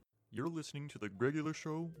You're listening to The Regular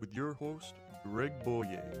Show with your host, Greg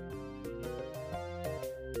Boyea.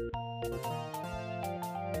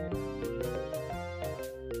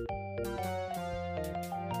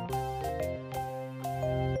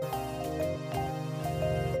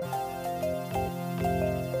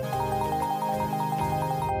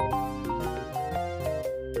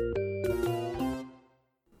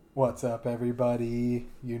 What's up, everybody?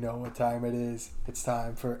 You know what time it is. It's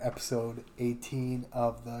time for episode 18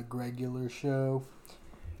 of The Regular Show.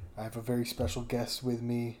 I have a very special guest with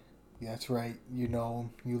me. That's right. You know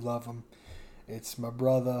him. You love him. It's my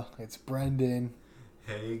brother. It's Brendan.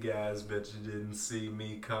 Hey guys, bet you didn't see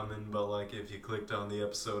me coming, but like if you clicked on the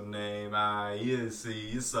episode name,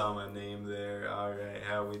 you saw my name there. Alright,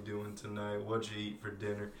 how we doing tonight? What'd you eat for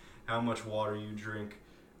dinner? How much water you drink?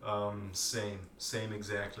 Same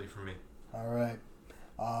exactly for me. All right.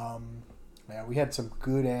 Man, we had some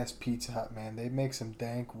good ass Pizza Hut, man. They make some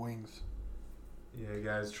dank wings. Yeah,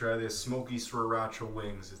 guys, try this smoky sriracha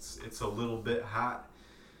wings. It's a little bit hot.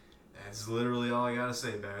 That's literally all I gotta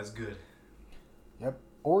say, man. It's good. Yep.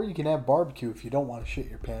 Or you can have barbecue if you don't want to shit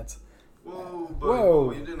your pants. Whoa, buddy,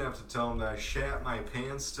 whoa! You didn't have to tell them that I shat my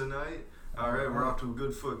pants tonight. All right, we're off to a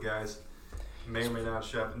good foot, guys. May or may not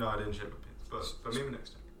shat. No, I didn't shit my pants, but maybe next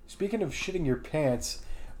time. Speaking of shitting your pants,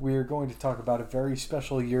 we're going to talk about a very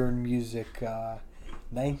special year in music,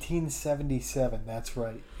 1977. That's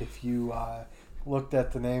right. If you looked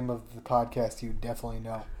at the name of the podcast, you definitely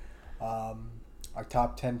know. Our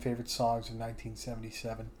top 10 favorite songs of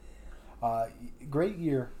 1977. Great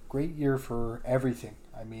year for everything.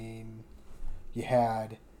 I mean, you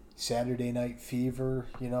had Saturday Night Fever,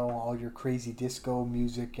 you know, all your crazy disco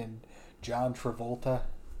music, and John Travolta.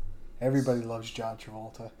 Everybody loves John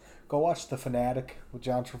Travolta. Go watch The Fanatic with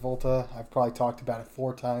John Travolta. I've probably talked about it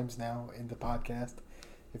 4 times now in the podcast,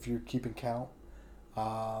 if you're keeping count.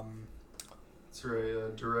 That's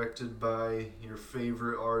right. Directed by your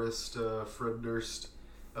favorite artist, Fred Durst.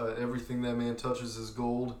 Everything that man touches is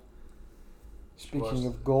gold. Speaking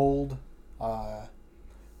of gold,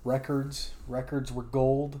 records were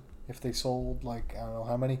gold if they sold, like, I don't know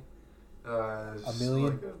how many? A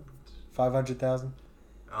million? Like 500,000?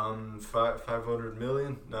 500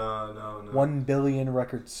 million? No. 1 billion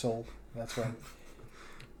records sold. That's right.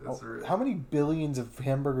 That's right. How many billions of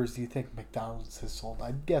hamburgers do you think McDonald's has sold?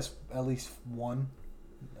 I'd guess at least 1.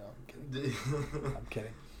 No, I'm kidding. I'm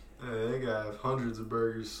kidding. They got hundreds of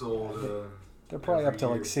burgers sold. They're probably up to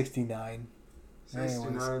year. like 69.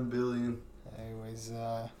 69 billion. Anyways,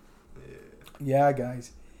 yeah,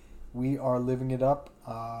 guys, we are living it up.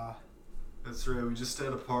 That's right. We just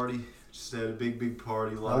had a party. Just had a big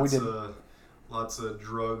party. Lots of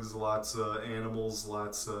drugs, lots of animals,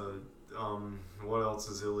 lots of what else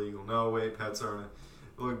is illegal? No, wait, pets aren't.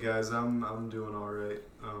 Look, guys, I'm doing all right.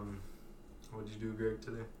 What'd you do, Greg,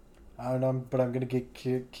 today? I don't know, but I'm gonna kick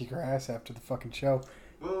her ass after the fucking show.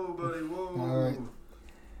 Whoa, buddy, whoa.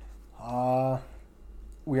 All right.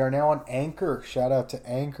 We are now on Anchor. Shout out to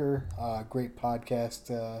Anchor, great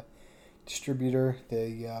podcast distributor.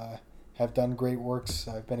 They have done great works.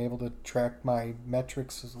 I've been able to track my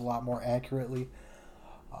metrics a lot more accurately.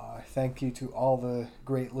 Thank you to all the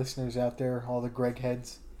great listeners out there, all the Greg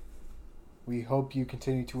heads. We hope you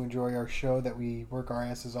continue to enjoy our show that we work our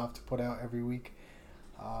asses off to put out every week.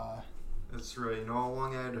 That's right. You know how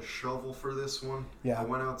long I had to shovel for this one? Yeah. I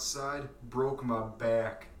went outside, broke my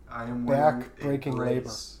back. I am Back-breaking labor.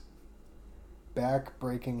 brace.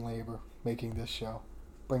 Back-breaking labor making this show,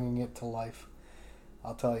 bringing it to life.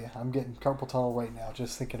 I'll tell you, I'm getting carpal tunnel right now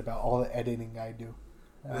just thinking about all the editing I do.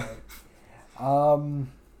 All right.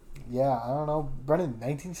 Yeah, I don't know. Brennan,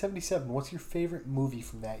 1977, what's your favorite movie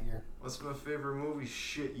from that year? What's my favorite movie?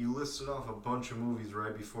 Shit, you listed off a bunch of movies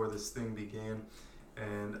right before this thing began.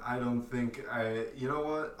 And I don't think you know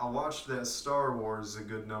what? I watched that Star Wars a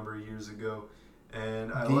good number of years ago.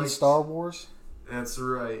 And I liked Star Wars? That's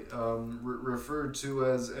right. Referred to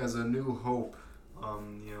as A New Hope.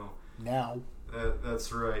 You know. Now.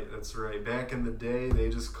 That's right. Back in the day, they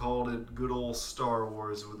just called it good old Star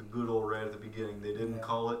Wars with a good old right at the beginning. They didn't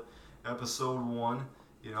call it Episode 1.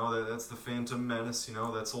 You know, that's the Phantom Menace. You know,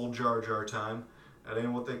 that's old Jar Jar time. That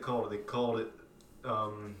ain't what they called it. They called it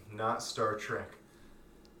not Star Trek.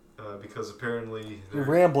 Because apparently... You're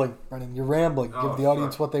rambling, Brennan. You're rambling. Give the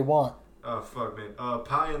audience what they want. Oh, fuck, man.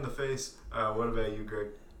 Pie in the face. What about you,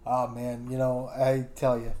 Greg? Oh, man. You know, I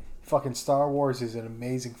tell you. Fucking Star Wars is an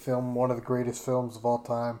amazing film, one of the greatest films of all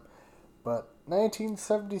time. But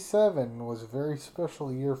 1977 was a very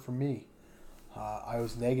special year for me. I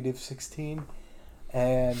was negative 16,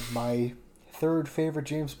 and my third favorite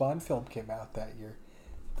James Bond film came out that year.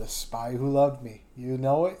 The Spy Who Loved Me. You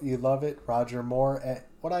know it. You love it. Roger Moore at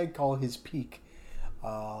what I'd call his peak.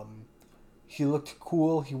 He looked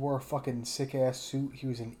cool. He wore a fucking sick-ass suit. He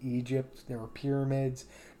was in Egypt. There were pyramids.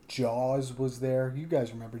 Jaws was there. You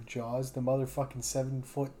guys remember Jaws? The motherfucking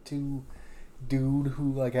 7'2" dude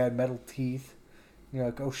who like had metal teeth. You're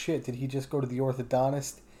like, oh shit, did he just go to the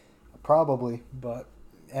orthodontist? Probably, but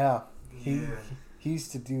yeah. He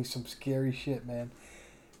used to do some scary shit, man.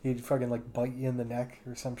 He'd fucking like bite you in the neck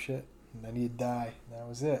or some shit, and then you'd die. That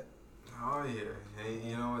was it. Oh yeah, hey,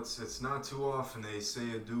 you know it's not too often they say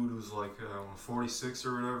a dude who's like 46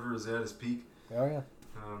 or whatever is at his peak. Oh yeah.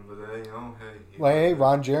 But you know, hey. Well, hey,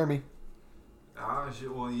 Ron Jeremy.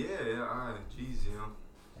 Shit. Well, yeah. Geez, you know.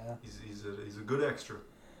 Yeah. He's a good extra.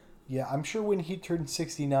 Yeah, I'm sure when he turned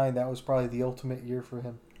 69, that was probably the ultimate year for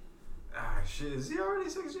him. Shit, is he already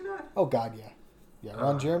 69? Oh God, yeah. Yeah,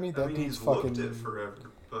 Ron Jeremy, that dude's he's fucking. Looked it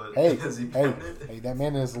forever, but Hey, has he hey, been it? hey, that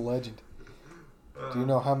man is a legend. Do you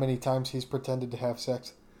know how many times he's pretended to have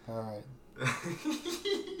sex? All right.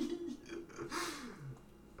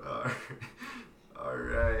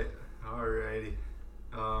 Alrighty.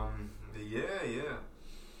 Yeah.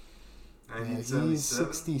 He's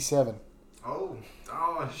 67. Oh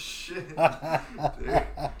shit.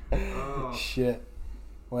 Shit.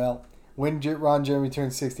 Well, when Ron Jeremy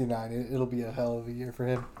turns 69, it'll be a hell of a year for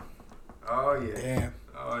him. Oh yeah. Damn.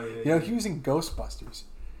 Oh yeah. You know, he was in Ghostbusters.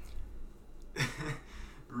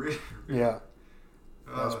 Really? Yeah.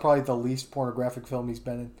 That's probably the least pornographic film he's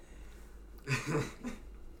been in.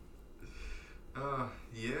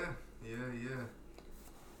 Yeah.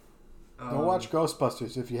 Go watch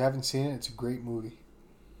Ghostbusters. If you haven't seen it, it's a great movie.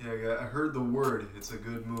 Yeah, I heard the word. It's a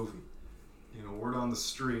good movie. You know, word on the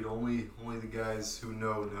street. Only the guys who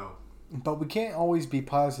know. But we can't always be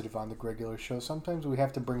positive on the regular show. Sometimes we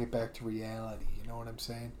have to bring it back to reality. You know what I'm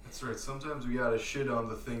saying? That's right. Sometimes we gotta shit on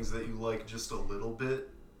the things that you like just a little bit.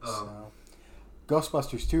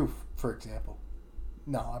 Ghostbusters 2, for example.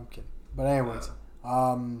 No, I'm kidding. But anyways,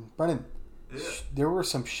 Brennan, there were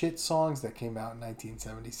some shit songs that came out in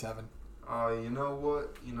 1977. You know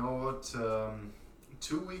what?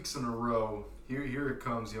 2 weeks in a row. Here it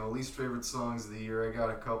comes. You know, least favorite songs of the year. I got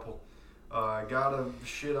a couple. I gotta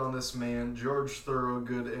shit on this man, George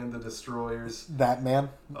Thorogood and the Destroyers. That man.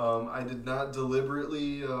 I did not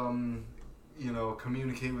deliberately,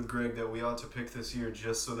 communicate with Greg that we ought to pick this year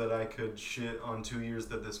just so that I could shit on 2 years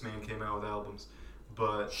that this man came out with albums.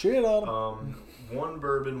 But shit on him. One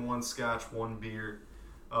bourbon, one scotch, one beer.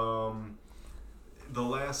 The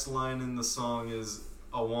last line in the song is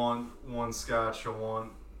I want one scotch, I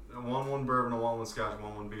want one bourbon, I want one scotch, I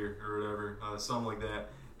want one beer, or whatever, something like that.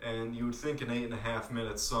 And you would think an 8.5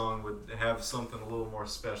 minute song would have something a little more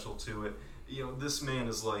special to it. You know, this man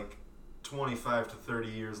is like 25 to 30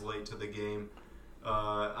 years late to the game.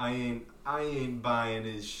 I ain't buying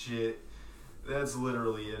his shit. That's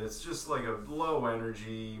literally it. It's just like a low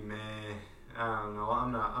energy, meh. I don't know.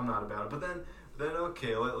 I'm not about it. But then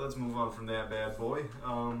okay, let's move on from that bad boy.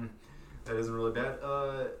 That isn't really bad.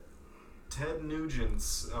 Ted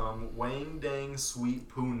Nugent's Wang Dang Sweet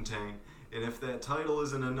Poontang. And if that title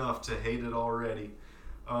isn't enough to hate it already,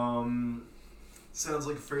 sounds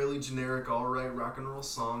like a fairly generic, alright rock and roll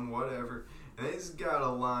song, whatever. And he's got a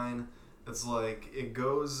line that's like, it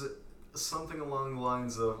goes something along the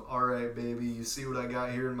lines of, alright baby, you see what I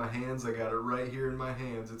got here in my hands? I got it right here in my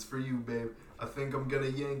hands. It's for you, babe. I think I'm gonna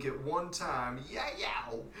yank it one time. Yeah.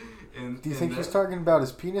 And do you think he's talking about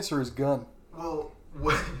his penis or his gun? Well,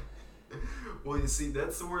 what? Well, you see,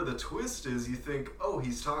 that's where the twist is. You think, oh,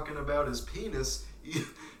 he's talking about his penis.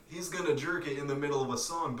 He's going to jerk it in the middle of a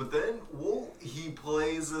song. But then, he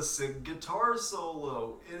plays a sick guitar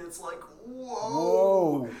solo. And it's like,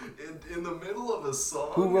 whoa. In the middle of a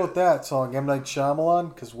song. Who wrote that song? M. Night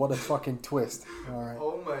Shyamalan? Because what a fucking twist. All right.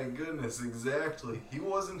 Oh, my goodness, exactly. He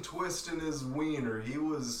wasn't twisting his wiener. He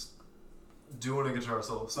was doing a guitar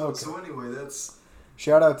solo. So anyway, that's...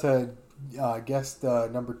 Shout out to... guest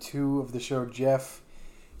number 2 of the show, Jeff.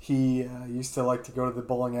 He used to like to go to the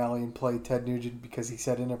bowling alley and play Ted Nugent because he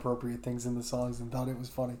said inappropriate things in the songs and thought it was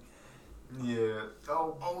funny. Yeah.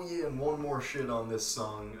 Oh yeah, and one more shit on this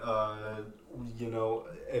song.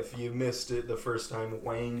 If you missed it the first time,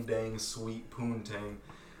 Wang Dang Sweet Poontang.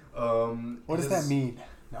 What does that mean?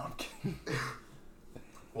 No, I'm kidding.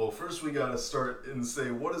 Well, first we gotta start and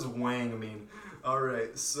say, what does Wang mean?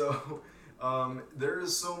 Alright, so... there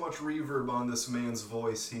is so much reverb on this man's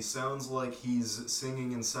voice. He sounds like he's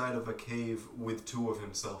singing inside of a cave with 2 of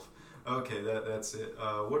himself. Okay, that's it.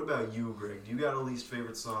 What about you, Greg? Do you got a least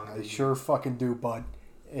favorite song? I sure fucking do, bud.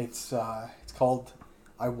 It's called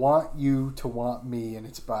I Want You to Want Me, and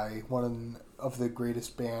it's by one of the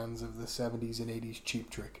greatest bands of the 70s and 80s, Cheap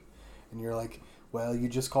Trick. And you're like, well, you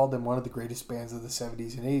just called them one of the greatest bands of the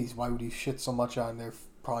 70s and 80s. Why would you shit so much on their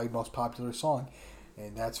probably most popular song?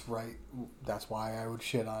 And that's right. That's why I would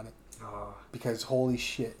shit on it. Because holy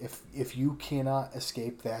shit, if you cannot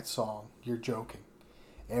escape that song, you're joking.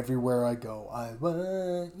 Everywhere I go, I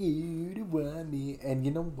want you to want me. And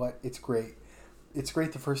you know what? It's great. It's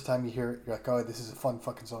great the first time you hear it. You're like, oh, this is a fun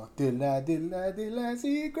fucking song. Diddle-I,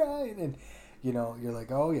 see you crying. And, you know, you're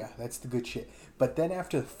like, oh, yeah, that's the good shit. But then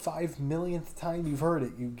after the 5 millionth time you've heard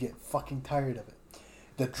it, you get fucking tired of it.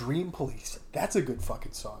 The Dream Police, that's a good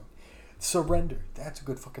fucking song. Surrender, that's a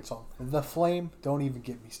good fucking song. The Flame, don't even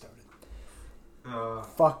get me started.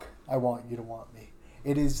 Fuck, I Want You to Want Me.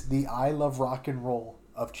 It is the I Love Rock and Roll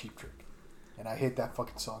of Cheap Trick. And I hate that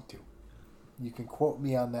fucking song too. You can quote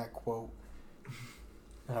me on that quote.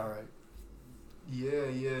 Alright. Yeah,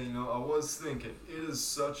 you know, I was thinking, it is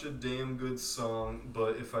such a damn good song,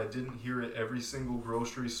 but if I didn't hear it every single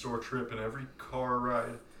grocery store trip and every car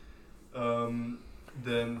ride, then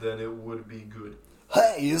it would be good.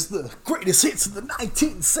 Hey, it's the greatest hits of the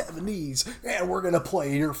 1970s, and we're gonna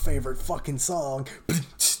play your favorite fucking song.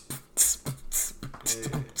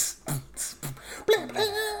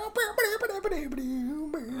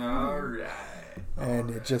 Alright.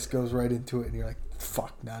 And it just goes right into it, and you're like,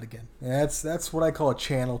 fuck, not again. And that's what I call a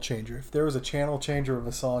channel changer. If there was a channel changer of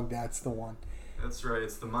a song, that's the one. That's right.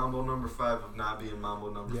 It's the Mambo number 5 of not being Mambo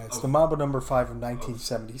number. Yeah, it's the Mambo number 5 of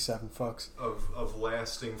 1977, folks. Of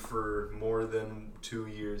lasting for more than 2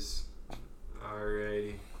 years.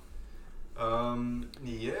 Alrighty.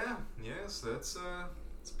 Yes, that's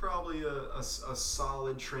it's probably a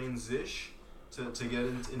solid transition to get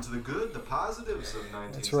into the good, the positives of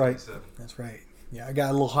 1977. That's right. Yeah, I got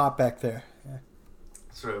a little hot back there. Yeah.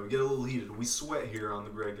 That's right. We get a little heated. We sweat here on the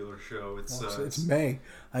regular show. It's May.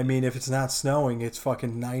 I mean, if it's not snowing, it's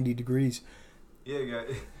fucking 90 degrees. Yeah,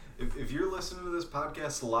 guys. If you're listening to this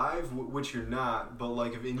podcast live, which you're not, but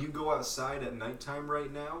like and you go outside at nighttime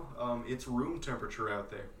right now, it's room temperature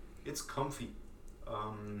out there. It's comfy.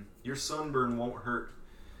 Your sunburn won't hurt.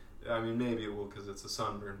 I mean, maybe it will because it's a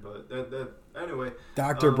sunburn, but that anyway.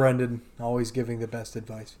 Dr. Brendan, always giving the best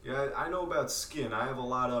advice. Yeah, I know about skin. I have a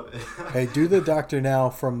lot of it. Hey, do the doctor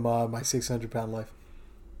now from my 600-pound life.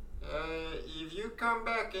 If you come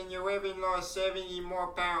back and you haven't lost 70 more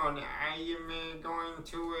pounds, I am going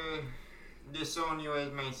to disown you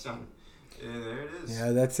as my son. Yeah, there it is.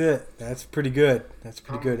 Yeah, that's it. That's pretty good.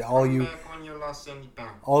 Come good. Back when you lost 70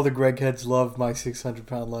 pounds. All the Greg heads love my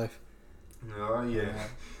 600-pound life. Oh yeah.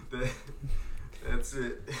 That's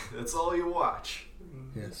it. That's all you watch.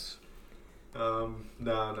 Yes. No.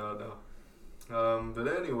 But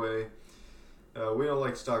anyway, we don't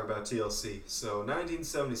like to talk about TLC. So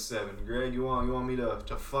 1977. Greg, you want me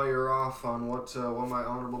to fire off on what my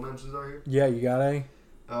honorable mentions are here? Yeah, you got any?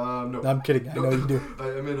 No. I'm kidding. I know you do.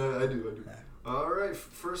 I do. All right.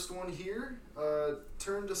 First one here.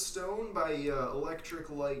 Turn to Stone by Electric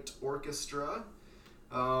Light Orchestra.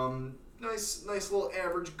 Nice little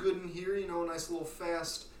average good in here, you know, nice little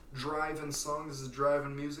fast driving song. This is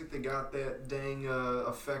driving music. They got that dang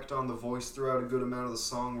effect on the voice throughout a good amount of the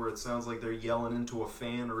song where it sounds like they're yelling into a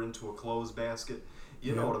fan or into a clothes basket.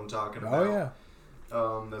 You know what I'm talking about. Oh, yeah.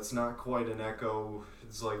 That's not quite an echo.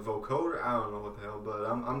 It's like vocoder. I don't know what the hell, but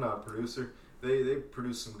I'm not a producer. They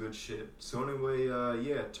produce some good shit. So anyway,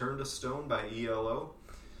 Turn to Stone by ELO.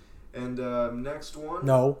 And next one.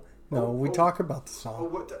 No, we talk about the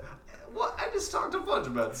song. What? I just talked a bunch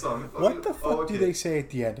about the song. What the fuck do they say at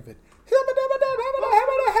the end of it?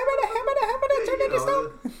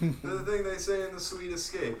 The thing they say in The Sweet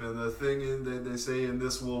Escape, and the thing they say in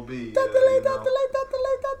This Will Be.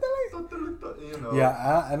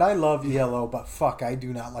 Yeah, and I love ELO, but fuck, I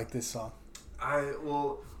do not like this song.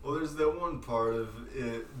 Well, there's that one part of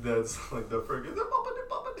it that's like the freaking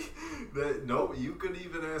you could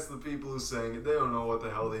even ask the people who sang it. They don't know what the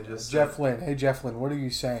hell they just Jeff said. Lynne. Hey, Jeff Lynne, what are you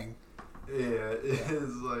saying? Yeah, it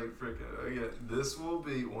is like freaking. Again, This Will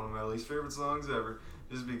Be one of my least favorite songs ever,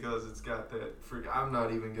 just because it's got that I'm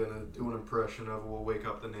not even gonna do an impression of "We'll Wake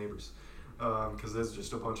Up the Neighbors," because there's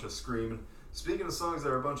just a bunch of screaming. Speaking of songs that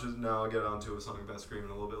are a bunch of, I'll get onto a song about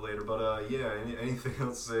screaming a little bit later. But anything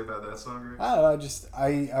else to say about that song, Greg? I don't know.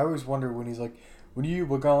 I always wonder when he's like, when you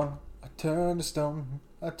were gone, I turned to stone,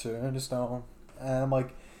 and I'm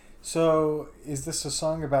like, so is this a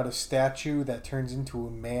song about a statue that turns into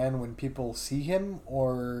a man when people see him,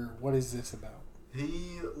 or what is this about?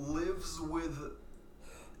 He lives with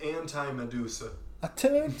Anti-Medusa. I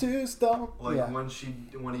turn to stone. Like yeah.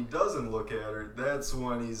 when he doesn't look at her, that's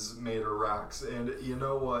when he's made her rocks. And you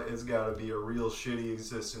know what? It's got to be a real shitty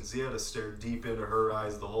existence. He had to stare deep into her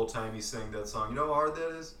eyes the whole time he sang that song. You know how hard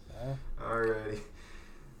that is? Yeah. Alrighty.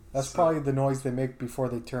 That's So- probably the noise they make before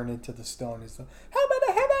they turn into the stone. Is the turn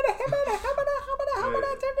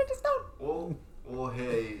into stone. Well,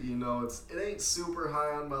 hey, you know, it ain't super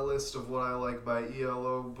high on my list of what I like by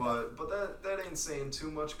ELO, but that ain't saying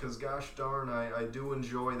too much, because gosh darn, I do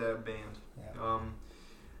enjoy that band. Yeah.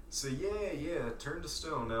 So yeah, Turn to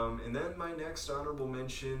Stone. And then my next honorable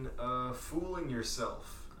mention, Fooling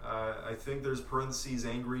Yourself. I think there's parentheses,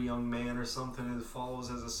 Angry Young Man or something that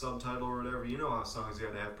follows as a subtitle or whatever. You know how songs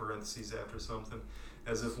gotta have parentheses after something,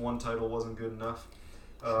 as if one title wasn't good enough.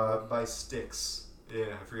 By Styx.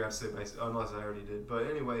 Yeah, I forgot to say unless I already did. But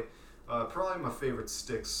anyway, probably my favorite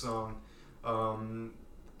Styx song. On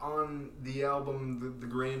the album, the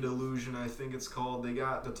Grand Illusion, I think it's called, they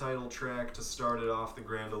got the title track to start it off, the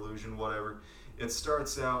Grand Illusion, whatever. It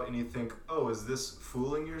starts out and you think, oh, is this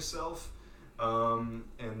Fooling Yourself? And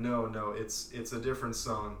no, it's a different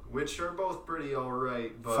song, which are both pretty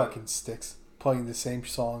alright, but... Fucking Styx. Playing the same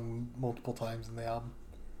song multiple times in the album.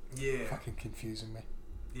 Yeah. Fucking confusing me.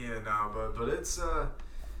 Yeah, no, but it's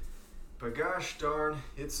but gosh darn,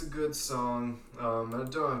 it's a good song. I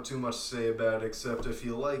don't have too much to say about it, except if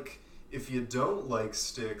you don't like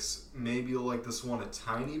Styx, maybe you'll like this one a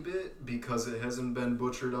tiny bit, because it hasn't been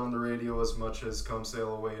butchered on the radio as much as Come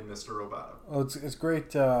Sail Away and Mr. Roboto. Oh, it's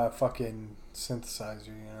great fucking synthesizer,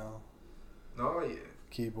 you know. Oh yeah.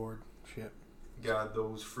 Keyboard shit. Got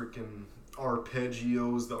those freaking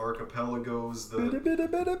arpeggios, the archipelagos,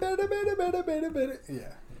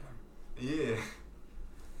 Yeah. Yeah.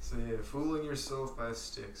 So yeah, Fooling Yourself by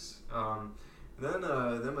Styx. Then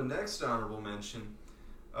my next honorable mention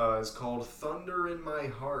is called Thunder in My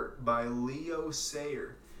Heart by Leo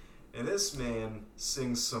Sayer. And this man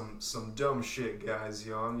sings some dumb shit, guys.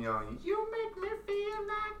 You make me feel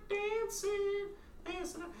like dancing.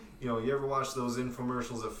 You know, you ever watch those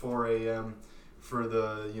infomercials at 4 a.m. for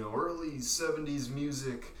the, early 70s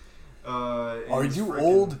music? Are you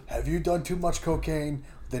old? Have you done too much cocaine?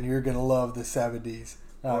 Then you're gonna love the 70s.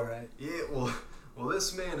 All right. Yeah, well,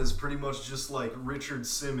 this man is pretty much just like Richard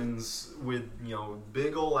Simmons with,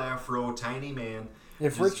 big ol' afro, tiny man.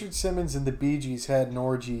 If Richard Simmons and the Bee Gees had an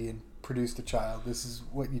orgy and produced a child, this is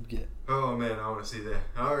what you'd get. Oh man, I want to see that.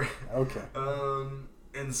 All right. Okay.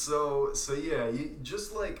 And so yeah, you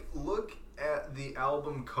just like look at the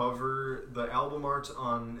album cover, the album art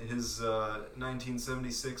on his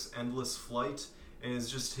 1976 Endless Flight. And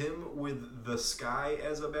it's just him with the sky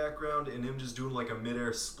as a background and him just doing like a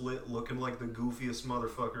midair split, looking like the goofiest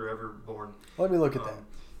motherfucker ever born. Let me look at that.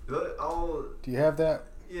 Do you have that?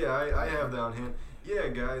 Yeah, I have that on hand. Yeah,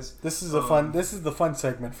 guys. This is the fun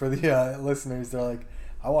segment for the listeners. They're like,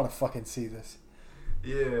 I want to fucking see this.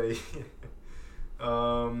 Yeah.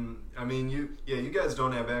 I mean, you guys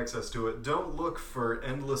don't have access to it. Don't look for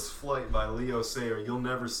Endless Flight by Leo Sayer. You'll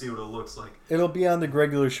never see what it looks like. It'll be on the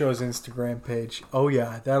Regular Show's Instagram page. Oh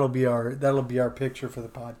yeah, that'll be our picture for the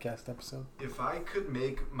podcast episode. If I could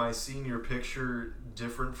make my senior picture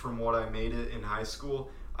different from what I made it in high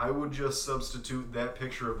school, I would just substitute that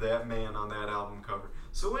picture of that man on that album cover.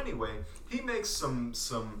 So anyway, he makes some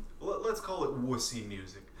let's call it wussy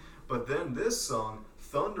music. But then this song,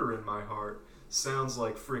 Thunder in My Heart, sounds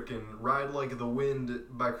like frickin' Ride Like the Wind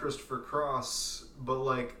by Christopher Cross, but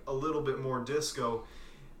like a little bit more disco.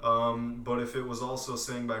 But if it was also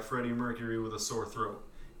sang by Freddie Mercury with a sore throat.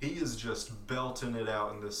 He is just belting it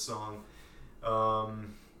out in this song.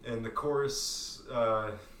 And the chorus,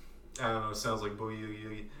 I don't know, it sounds like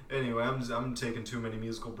Boyea. Anyway, I'm taking too many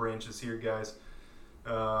musical branches here, guys.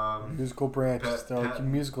 Musical branches,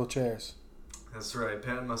 musical chairs. That's right,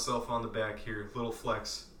 patting myself on the back here, little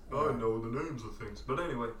flex. I know the names of things, but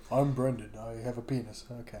anyway. I'm Brendan. I have a penis.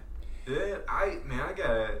 Okay. Yeah, I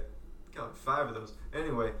got 5 of those.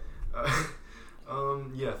 Anyway,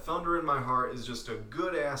 yeah, Thunder in My Heart is just a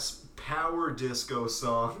good ass power disco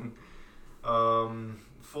song,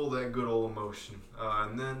 full of that good old emotion.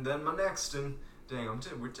 And then my next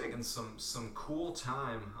we're taking some cool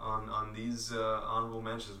time on these honorable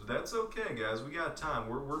mentions, but that's okay, guys. We got time.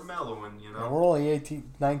 We're mellowing, Yeah, we're only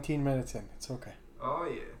 19 minutes in. It's okay. Oh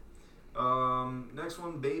yeah. Next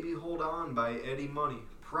one, Baby Hold On by Eddie Money.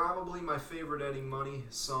 Probably my favorite Eddie Money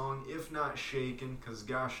song, if not Shakin', because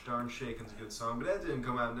gosh darn Shakin's a good song, but that didn't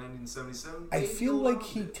come out in 1977. I feel like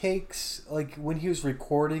he takes, like when he was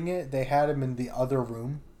recording it, they had him in the other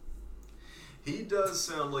room. he does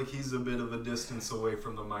sound like he's a bit of a distance away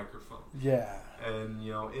from the microphone. Yeah. And,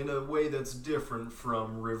 you know, in a way that's different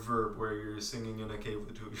from reverb, where you're singing in a cave with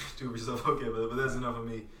the two of yourself. Okay, but that's enough of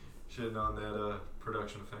me shitting on that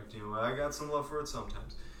production effect. You know, I got some love for it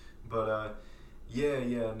sometimes. But,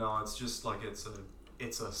 no, it's just like it's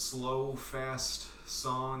a slow, fast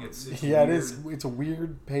song. It's yeah, weird. It is. It's a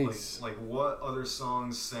weird pace. Like what other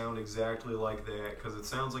songs sound exactly like that? Because it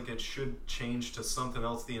sounds like it should change to something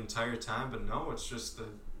else the entire time, but no, it's just the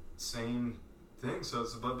same thing. So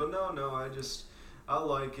it's but no, I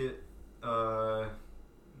like it. And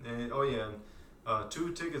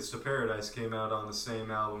 2 Tickets to Paradise came out on the same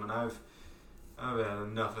album, and I've had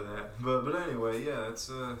enough of that. But anyway, yeah, it's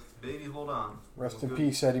Baby Hold On. Rest in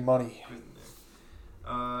peace, Eddie Money.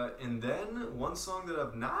 And then one song that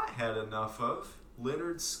I've not had enough of,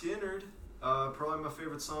 Lynyrd Skynyrd, probably my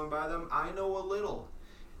favorite song by them, I Know a Little.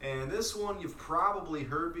 And this one you've probably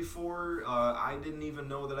heard before. I didn't even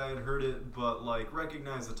know that I had heard it, but like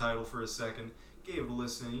recognized the title for a second, gave it a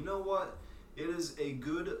listen. And you know what? It is a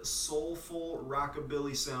good, soulful,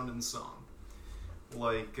 rockabilly sounding song.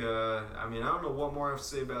 Like, I don't know what more I have to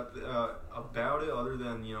say about it other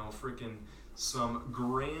than, you know, freaking some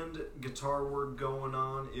grand guitar work going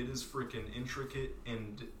on. It is freaking intricate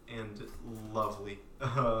and lovely.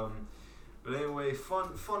 But anyway,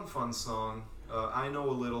 fun song. I Know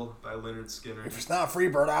a Little by Lynyrd Skynyrd. If it's not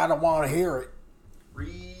Freebird, I don't want to hear it.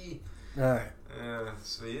 All right.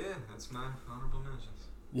 So yeah, that's my honorable mentions.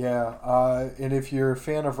 Yeah, and if you're a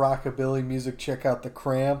fan of rockabilly music, check out The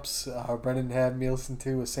Cramps. Brendan had me listen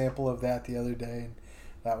to a sample of that the other day, and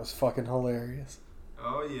that was fucking hilarious.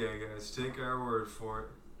 Oh yeah, guys, take our word for it.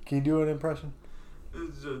 Can you do an impression?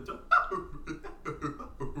 You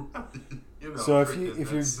know, So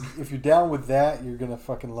if you're down with that, you're gonna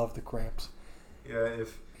fucking love The Cramps. Yeah,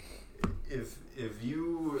 if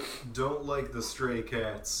you don't like the Stray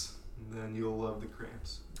Cats, then you'll love The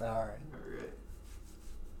Cramps. All right. All right.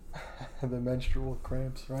 The menstrual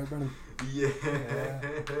cramps, right, Brendan? Yeah.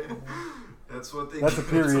 That's what they. That's a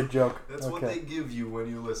period joke. That's what they give you when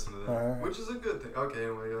you listen to that, right. which is a good thing. Okay,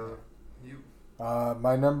 anyway, you.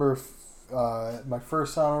 My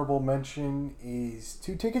first honorable mention is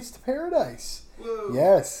 2 Tickets to Paradise. Whoa.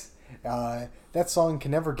 Yes. That song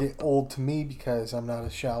can never get old to me because I'm not a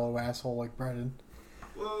shallow asshole like Brendan.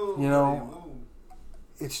 Whoa. You know, whoa.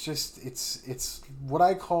 it's just it's what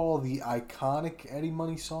I call the iconic Eddie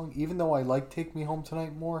Money song. Even though I like Take Me Home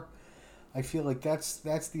Tonight more, I feel like that's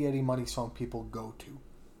the Eddie Money song people go to.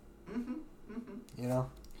 You know,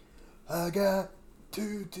 I got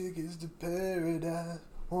 2 tickets to paradise.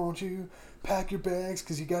 Won't you pack your bags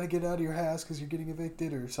because you got to get out of your house because you're getting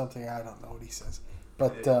evicted or something? I don't know what he says,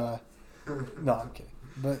 but no, I'm kidding.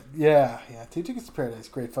 But yeah, 2 Tickets to Paradise,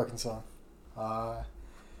 great fucking song.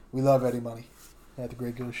 We love Eddie Money at the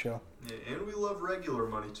Great Gillis Show. Yeah, and we love regular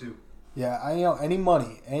money too. Yeah, I know any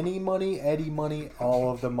money, Eddie Money,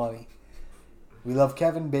 all of the money. We love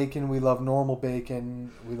Kevin Bacon. We love normal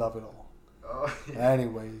bacon. We love it all. Oh, yeah.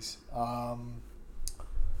 Anyways,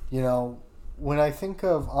 you know, when I think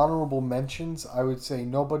of honorable mentions, I would say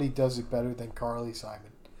nobody does it better than Carly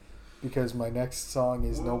Simon. Because my next song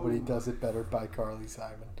is Nobody Does It Better by Carly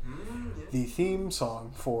Simon. Yeah. The theme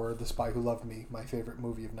song for The Spy Who Loved Me, my favorite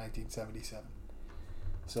movie of 1977.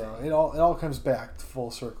 So it all comes back to full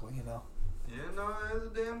circle, you know. Yeah, no, it's a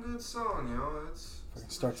damn good song, you know.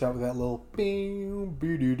 It starts out with that little you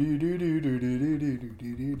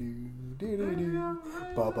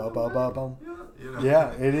know.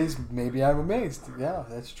 Yeah, it is. Maybe I'm amazed. Yeah,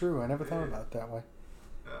 that's true. I never thought about it that way.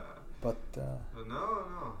 But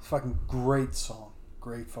no. fucking great song.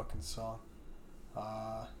 Great fucking song.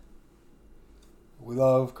 We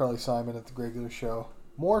love Carly Simon at the Great Gillis Show.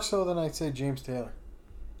 More so than I'd say James Taylor.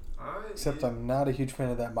 Except I'm not a huge fan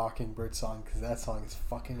of that Mockingbird song because that song is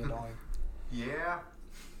fucking annoying. Yeah.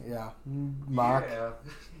 Yeah. Mock. Yeah.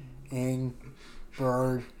 Ing.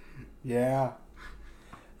 Bird. Yeah.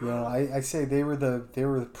 You know, I say they were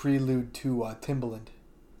the prelude to Timbaland.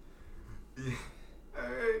 Hey.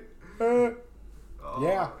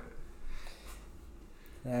 Yeah.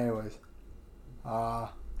 Anyways.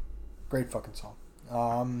 Great fucking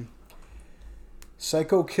song.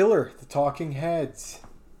 Psycho Killer, the Talking Heads.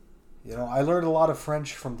 You know, I learned a lot of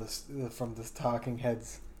French from this Talking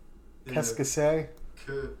Heads. Qu'est-ce que c'est?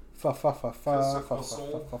 Fa fa fa fa fa fa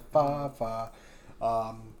fa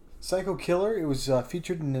fa. Psycho Killer. It was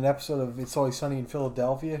featured in an episode of It's Always Sunny in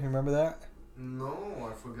Philadelphia. You remember that? No,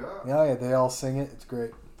 I forgot. Yeah, they all sing it. It's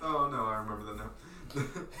great. Oh no, I remember that now.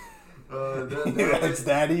 It's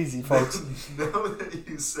that easy, folks. Now that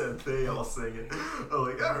you said they all sing it, I'm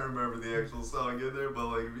like, I don't remember the actual song in there, but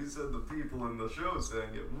like if you said the people in the show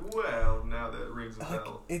sang it, well, now that rings a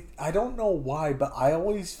bell. I don't know why, but I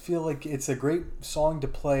always feel like it's a great song to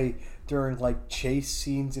play during like chase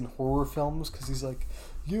scenes in horror films because he's like,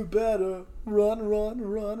 you better run, run,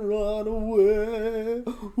 run, run away.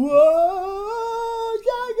 Whoa,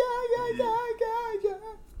 yeah.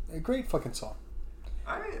 A great fucking song.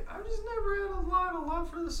 I just never had a lot of love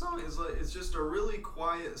for the song. It's just a really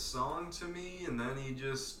quiet song to me, and then he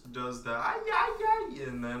just does the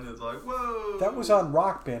and then it's like, whoa. That was on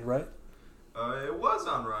Rock Band, right? It was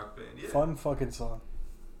on Rock Band, yeah. Fun fucking song.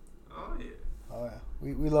 Oh yeah. Oh yeah.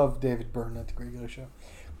 We love David Byrne at the Regular Show.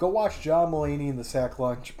 Go watch John Mulaney and the Sack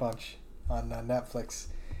Lunch Bunch on Netflix.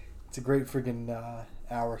 It's a great friggin'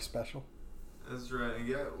 hour special. That's right.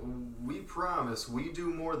 Yeah, we promise we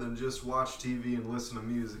do more than just watch TV and listen to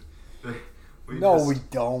music. We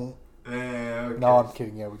don't. Okay. No, I'm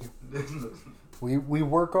kidding. Yeah, we do. we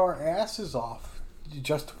work our asses off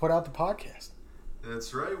just to put out the podcast.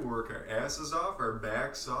 That's right. We work our asses off, our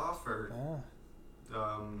backs off, our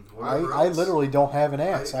I literally don't have an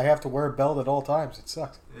ass. I have to wear a belt at all times. It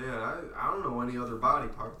sucks. Yeah, I don't know any other body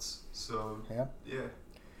parts. So yeah.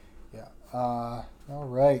 All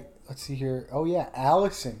right. Let's see here. Oh yeah,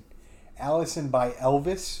 Allison by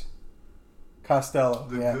Elvis Costello.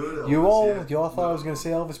 The good Elvis, you all thought I was gonna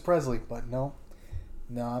say Elvis Presley, but no,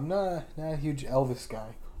 I'm not a huge Elvis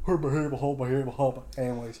guy.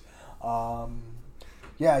 Anyways,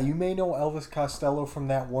 yeah, you may know Elvis Costello from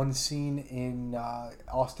that one scene in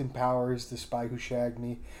Austin Powers, The Spy Who Shagged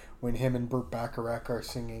Me, when him and Burt Bacharach are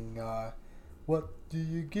singing "What Do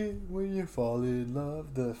You Get When You Fall in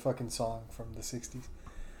Love?" the fucking song from the 60s.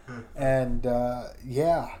 And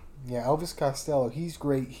Elvis Costello, he's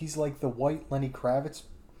great. He's like the white Lenny Kravitz.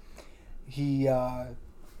 He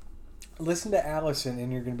listen to Allison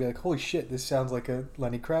and you're gonna be like, holy shit, this sounds like a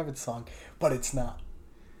Lenny Kravitz song, but it's not.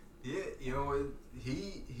 Yeah,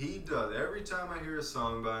 he does. Every time I hear a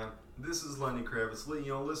song by him, this is Lenny Kravitz.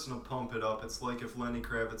 Listen to Pump It Up. It's like if Lenny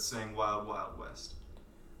Kravitz sang Wild Wild West.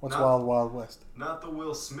 What's Wild Wild West? Not the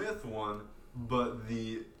Will Smith one, but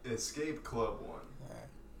the Escape Club one.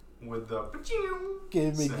 With the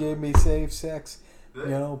give me safe sex.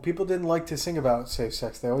 People didn't like to sing about safe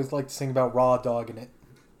sex. They always liked to sing about raw dogging it.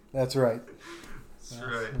 That's right. That's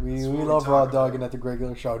right. We love raw dogging at the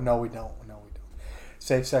Regular Show. No, we don't.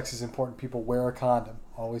 Safe sex is important. People wear a condom.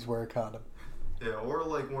 Always wear a condom. Yeah, or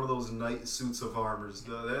like one of those night suits of armors.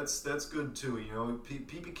 That's good too.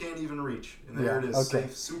 People can't even reach, and there it is. Okay.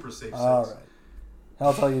 Safe, super safe sex. All right.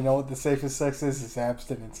 I'll tell you, what the safest sex is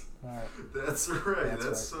abstinence. All right. That's right. That's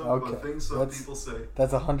right. Some things some people say.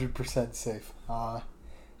 That's 100% safe.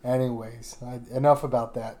 Anyways, enough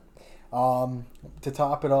about that. To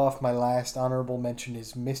top it off, my last honorable mention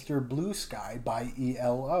is Mr. Blue Sky by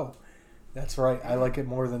ELO. That's right. I like it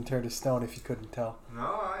more than Turn to Stone, if you couldn't tell. No,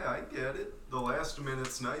 I get it. The last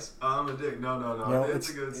minute's nice. I'm a dick. No. It's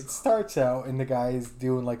a good song. It starts out, and the guy is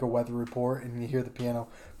doing like a weather report, and you hear the piano,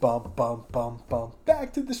 bum, bum, bum, bum,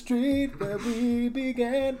 back to the street where we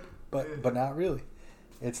began. But not really.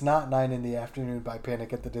 It's not 9 in the Afternoon by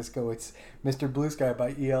Panic at the Disco. It's Mr. Blue Sky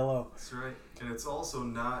by ELO. That's right. And it's also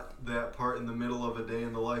not that part in the middle of A Day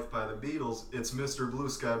in the Life by the Beatles. It's Mr. Blue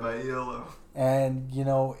Sky by ELO. And,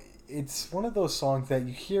 it's one of those songs that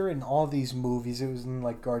you hear in all these movies. It was in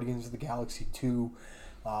like Guardians of the Galaxy 2,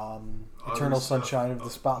 Eternal Sunshine of the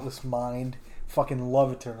Spotless Mind. Fucking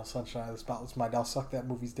love Eternal Sunshine of the Spotless Mind. I'll suck that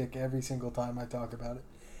movie's dick every single time I talk about it.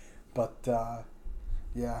 But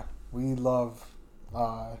we love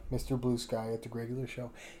Mr. Blue Sky at the Regular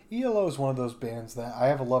Show. ELO is one of those bands that I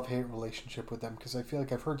have a love-hate relationship with them because I feel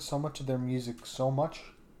like I've heard so much of their music so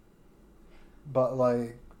much, but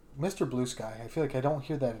like Mr. Blue Sky, I feel like I don't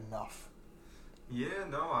hear that enough. Yeah,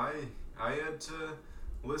 no, I had to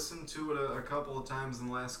listen to it a couple of times in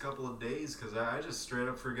the last couple of days because I just straight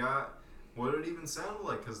up forgot what it even sounded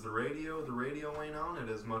like because the radio ain't on it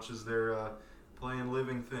as much as they're playing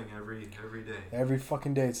Living Thing every day. Every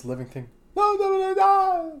fucking day it's Living Thing.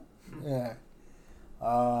 Yeah.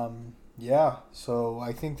 Yeah, so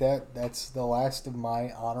I think that's the last of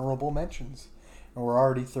my honorable mentions. And we're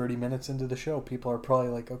already 30 minutes into the show. People are probably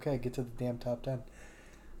like, okay, get to the damn top 10.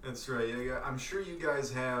 That's right. Yeah, I'm sure you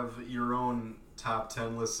guys have your own top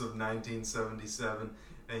 10 lists of 1977.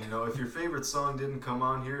 And, if your favorite song didn't come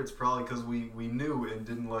on here, it's probably because we knew and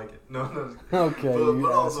didn't like it. No. Okay,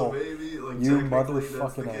 but also maybe, like, you technically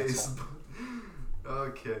that's the motherfucking case.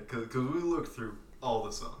 Okay, because we looked through all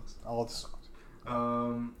the songs. All the songs.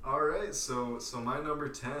 All right, so my number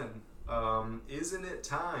 10 Isn't It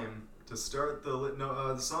Time to start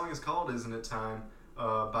the song is called Isn't It Time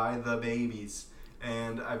by the Babies.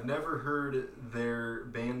 And I've never heard their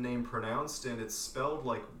band name pronounced, and it's spelled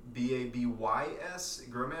like Babbys,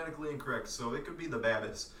 grammatically incorrect, so it could be the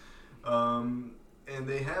Babbis. And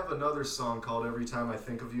they have another song called Every Time I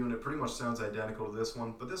Think of You, and it pretty much sounds identical to this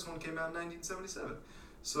one, but this one came out in 1977.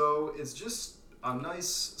 So it's just a nice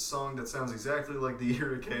song that sounds exactly like the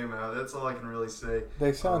year it came out. That's all I can really say.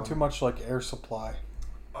 They sound too much like Air Supply.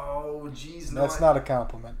 Oh, jeez. No, that's not a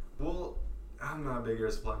compliment. Well, I'm not a big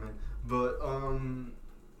Air Supply man. But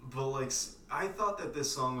like, I thought that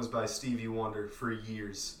this song was by Stevie Wonder for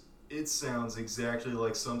years. It sounds exactly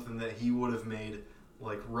like something that he would have made,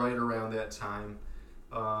 like, right around that time.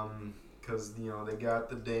 Because, you know, they got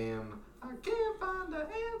the damn, I can't find the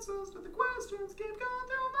answers to the questions, keep going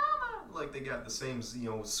through my mind. Like, they got the same, you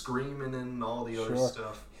know, screaming and all the other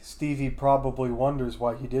stuff. Stevie probably wonders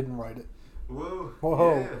why he didn't write it.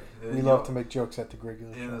 Whoa. Yeah. We love to make jokes at the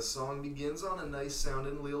regular show. And the song begins on a nice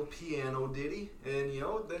sounding little piano ditty. And, you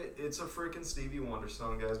know, it's a freaking Stevie Wonder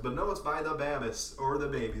song, guys. But no, it's by the Babbis or the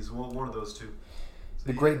Babies. Well, one of those two. So,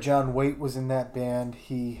 the great John Waite was in that band.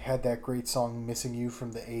 He had that great song Missing You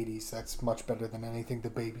from the 80s. That's much better than anything the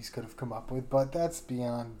Babies could have come up with. But that's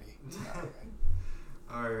beyond me.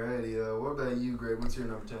 Alrighty. What about you, Greg? What's your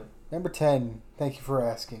number 10? Number 10. Thank you for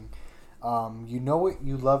asking. You know it,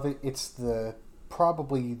 you love it. It's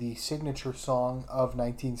probably the signature song of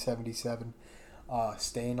 1977,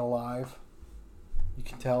 Staying Alive. You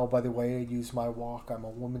can tell by the way I use my walk. I'm a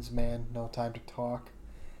woman's man, no time to talk.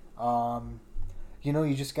 You know,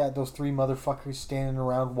 you just got those three motherfuckers standing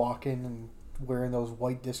around walking and wearing those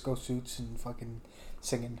white disco suits and fucking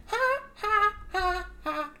singing, ha, ha, ha,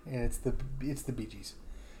 ha. And it's the Bee Gees.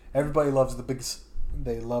 Everybody loves the bigs.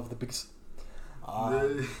 They love the bigs.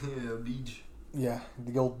 Beach. Yeah,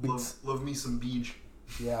 the old beach. Love me some beach.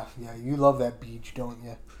 Yeah, you love that beach, don't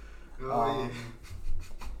you? Oh, yeah.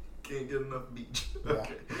 Can't get enough beach.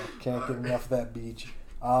 Okay. Can't get enough of that beach.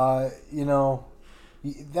 You know,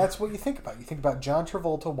 that's what you think about. You think about John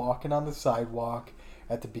Travolta walking on the sidewalk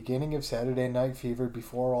at the beginning of Saturday Night Fever,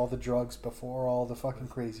 before all the drugs, before all the fucking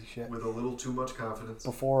crazy shit. With a little too much confidence.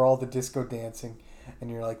 Before all the disco dancing.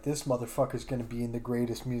 And you're like, this motherfucker's going to be in the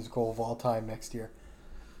greatest musical of all time next year.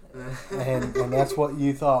 and that's what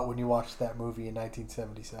you thought when you watched that movie in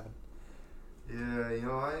 1977. Yeah, you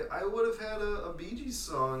know, I would have had a Bee Gees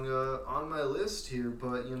song on my list here,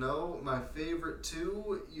 but, you know, my favorite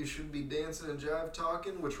two, You Should Be Dancing and Jive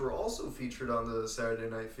Talking, which were also featured on the Saturday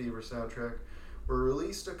Night Fever soundtrack, were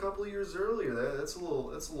released a couple of years earlier. That's a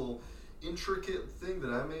little intricate thing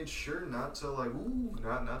that I made sure not to, like,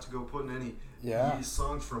 not to go putting any these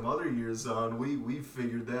songs from other years on. We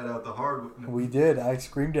figured that out the hard way. We did. I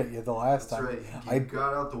screamed at you the last time. That's right. You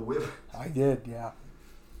got out the whip. I did, yeah.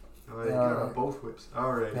 Oh, you got out both whips.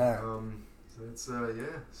 All right. Yeah. So it's,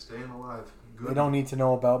 Staying Alive. Good. They don't need to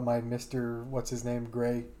know about my Mr. What's his name,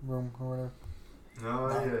 Gray room or whatever.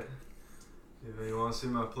 No. Yeah, you want to see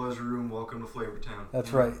my pleasure room? Welcome to Flavortown.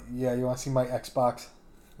 That's right. Yeah, you want to see my Xbox?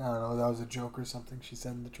 I don't know. That was a joke or something she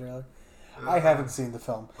said in the trailer. I haven't seen the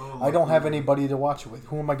film. I don't have anybody to watch it with.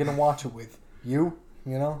 Who am I going to watch it with? You?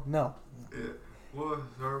 You know? No. Yeah. What?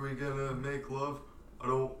 Are we going to make love? I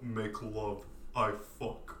don't make love. I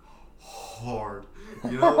fuck hard.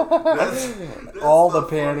 You know? That's all the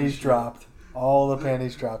panties dropped. All the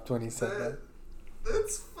panties dropped when he said that.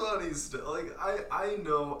 That's funny stuff. Like, I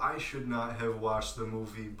know I should not have watched the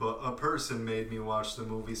movie, but a person made me watch the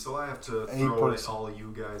movie, so I have to throw it at all of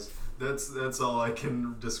you guys. That's all I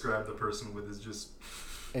can describe the person with, is just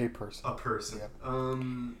a person. A person.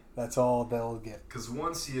 Yep. That's all they'll get. Because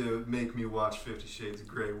once you make me watch 50 Shades of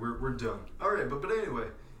Grey, we're done. All right, but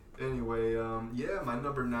anyway, my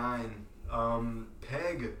number 9.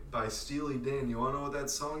 Peg by Steely Dan. You want to know what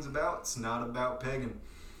that song's about? It's not about pegging.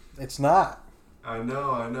 It's not. I know.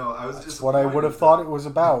 I was just what I would have thought it was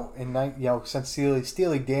about. Since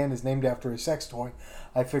Steely Dan is named after a sex toy,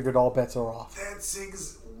 I figured all bets are off.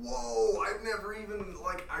 Whoa! I've never even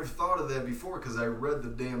I've thought of that before because I read the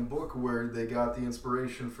damn book where they got the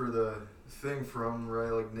inspiration for the thing from,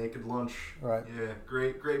 right? Like Naked Lunch. Right. Yeah,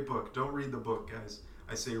 great book. Don't read the book, guys.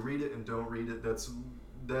 I say read it and don't read it. That's.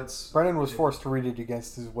 Brennan was forced to read it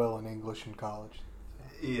against his will in English in college.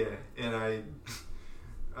 Yeah, and I.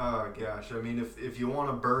 Oh gosh, I mean, if you want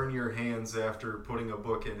to burn your hands after putting a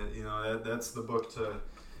book in it, that's the book to.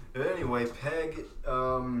 But anyway, Peg,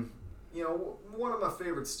 one of my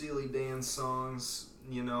favorite Steely Dan songs.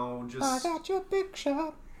 Just I got your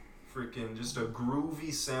picture. Freaking just a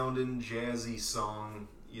groovy sounding jazzy song.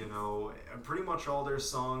 Pretty much all their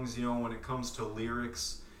songs. When it comes to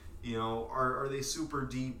lyrics, You know, are they super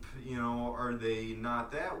deep? You know, are they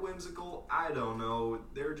not that whimsical? I don't know.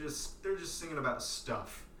 They're just singing about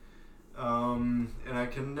stuff, and I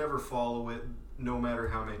can never follow it, no matter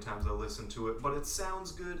how many times I listen to it. But it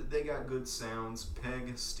sounds good. They got good sounds.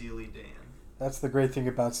 Peg Steely Dan. That's the great thing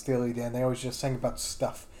about Steely Dan. They always just sing about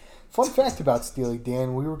stuff. Fun fact about Steely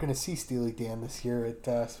Dan: we were going to see Steely Dan this year at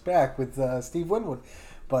SPAC with Steve Winwood,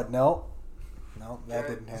 but no, that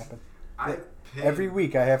didn't happen. Every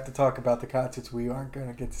week I have to talk about the concerts we aren't going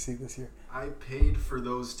to get to see this year. I paid for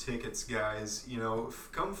those tickets, guys. You know,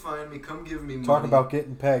 come find me. Come give me money. Talk about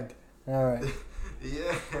getting pegged. All right.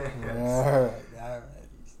 Yes.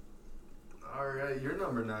 All right. You're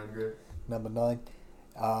number 9, Greg. Number 9.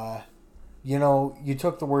 You know, you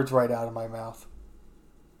took the words right out of my mouth.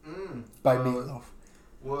 By Meatloaf.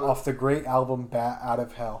 What? Off the great album Bat Out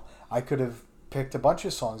of Hell. I could have picked a bunch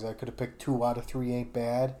of songs. I could have picked 2 out of 3 Ain't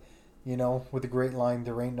Bad. You know, with the great line,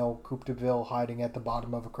 there ain't no Coupe de Ville hiding at the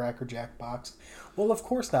bottom of a Cracker Jack box. Well, of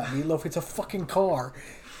course not, Meatloaf. It's a fucking car.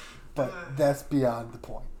 But that's beyond the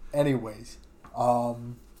point. Anyways,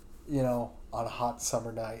 you know, on a hot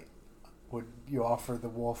summer night, would you offer the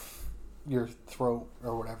wolf your throat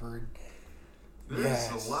or whatever?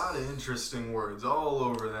 There's a lot of interesting words all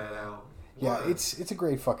over that album. Yeah, it's a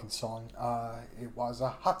great fucking song. It was a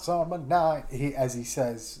hot summer night, as he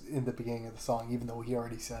says in the beginning of the song, even though he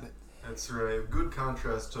already said it. That's right. Good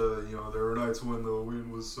contrast to, you know, there were nights when the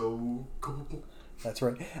wind was so cold. That's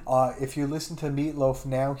right. If you listen to Meatloaf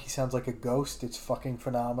now, he sounds like a ghost. It's fucking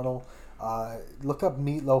phenomenal. Look up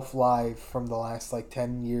Meatloaf live from the last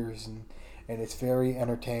 10 years, and it's very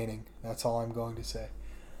entertaining. That's all I'm going to say.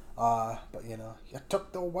 But you know, you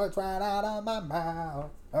took the words right out of my mouth.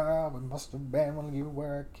 Oh, it must have been when you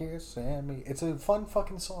were kissing me. It's a fun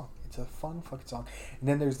fucking song. And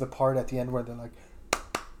then there's the part at the end where they're like,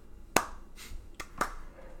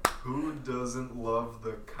 who doesn't love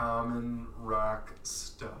the common rock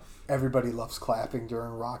stuff? Everybody loves clapping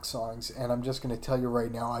during rock songs, and I'm just going to tell you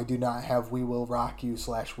right now, I do not have We Will Rock You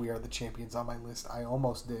 / We Are the Champions on my list. I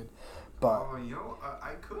almost did, but... Oh, you know,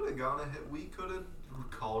 I could have gone ahead. We could have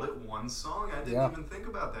called it one song. I didn't even think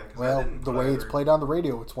about that. Well, the way it's played on the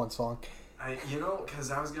radio, it's one song.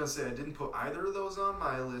 Because I was going to say, I didn't put either of those on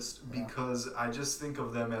my list because I just think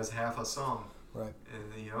of them as half a song. Right.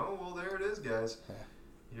 And, you know, well, there it is, guys. Yeah.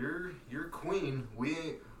 You're Queen. We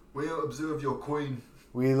observe your Queen.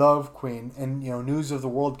 We love Queen, and you know, News of the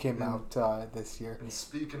World came out this year. And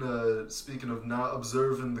speaking of not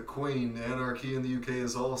observing the Queen, Anarchy in the UK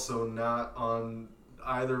is also not on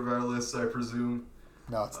either of our lists, I presume.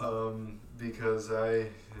 No, it's not. Because The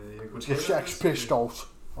Sex Pistols.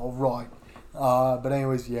 All right. But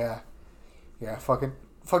anyways, yeah, fucking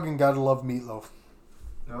gotta love Meatloaf.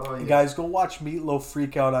 Oh, yeah. Guys, go watch Meatloaf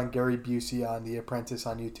freak out on Gary Busey on The Apprentice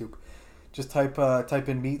on YouTube. Just type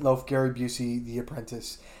in Meatloaf, Gary Busey, The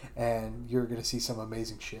Apprentice, and you're gonna see some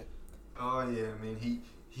amazing shit. Oh yeah, I mean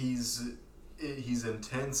he's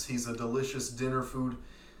intense. He's a delicious dinner food.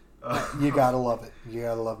 You gotta love it. You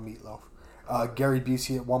gotta love Meatloaf. Gary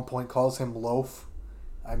Busey at one point calls him Loaf.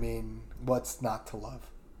 I mean, what's not to love?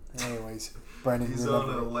 Anyways, Brendan, he's on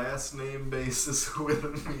a last name basis with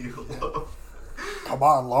Meatloaf. Come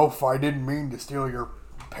on, Loaf. I didn't mean to steal your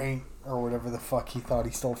paint or whatever the fuck he thought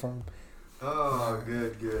he stole from him. Oh,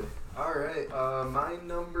 good. All right, my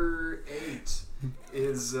number 8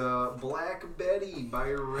 is Black Betty by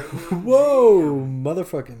Ray. Whoa,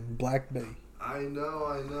 motherfucking Black Betty. I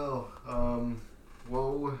know.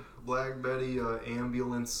 Whoa, Black Betty,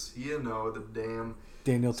 ambulance. You know, the damn...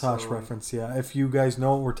 Daniel Tosh reference, yeah. If you guys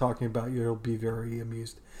know what we're talking about, you'll be very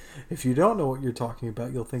amused. If you don't know what you're talking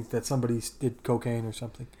about, you'll think that somebody did cocaine or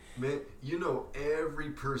something. Man, you know, every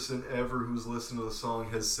person ever who's listened to the song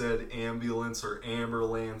has said ambulance or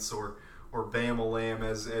amberlance or Bamalam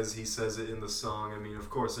as he says it in the song. I mean, of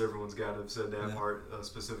course, everyone's got to have said that part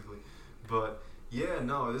specifically. But, yeah,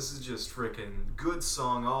 no, this is just freaking good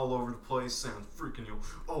song all over the place. Sounds freaking,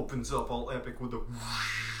 opens up all epic with the...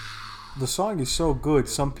 The song is so good,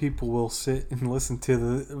 some people will sit and listen to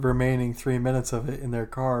the remaining 3 minutes of it in their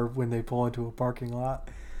car when they pull into a parking lot.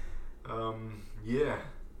 Yeah,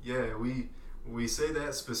 we say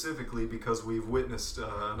that specifically because we've witnessed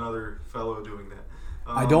another fellow doing that.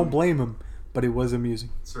 I don't blame him, but it was amusing.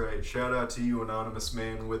 That's right. Shout out to you, anonymous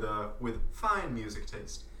man with fine music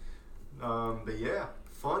taste. But yeah,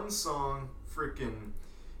 fun song, freaking,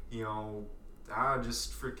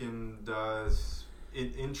 just freaking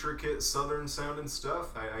intricate southern sounding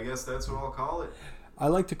stuff. I guess that's what I'll call it. I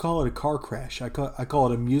like to call it a car crash. I call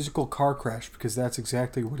it a musical car crash because that's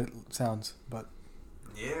exactly what it sounds. But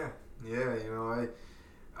yeah,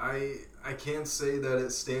 I can't say that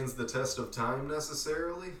it stands the test of time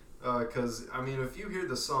necessarily, because I mean, if you hear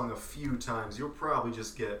the song a few times, you'll probably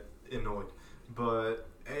just get annoyed. But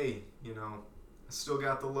hey, you know, I still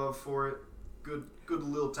got the love for it. Good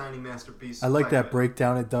little tiny masterpiece. I like that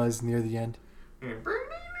breakdown it does near the end. And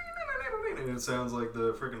it sounds like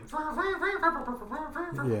the freaking.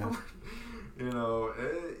 Yeah.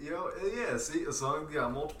 Yeah. See, a song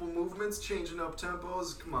got multiple movements, changing up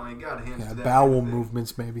tempos. Come on, you gotta hand it to that. Bowel kind of thing.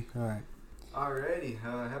 movements, maybe. All right. Alrighty.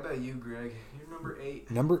 How about you, Greg? You're number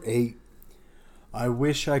 8. Number 8. I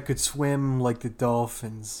wish I could swim like the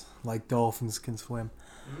dolphins, like dolphins can swim.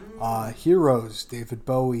 Heroes, David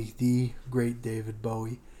Bowie, the great David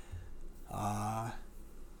Bowie.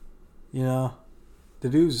 You know, the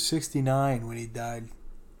dude was 69 when he died.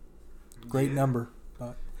 Great number,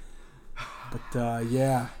 but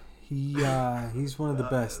yeah, he's one of the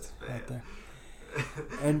best out there.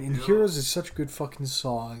 And Heroes is such a good fucking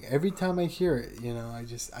song. Every time I hear it, you know,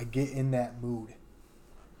 I get in that mood.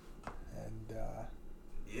 And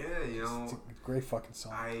it's a great fucking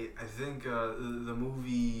song. I think the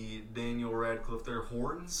movie Daniel Radcliffe, their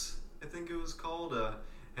Horns, I think it was called,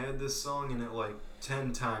 had this song in it like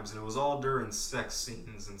 10 times, and it was all during sex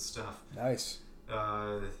scenes and stuff. Nice.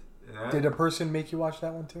 Did a person make you watch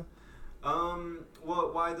that one too?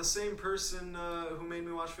 Why the same person who made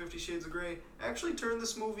me watch 50 Shades of Grey actually turned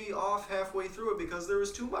this movie off halfway through it because there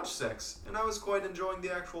was too much sex, and I was quite enjoying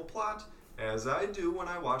the actual plot, as I do when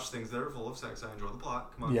I watch things that are full of sex. I enjoy the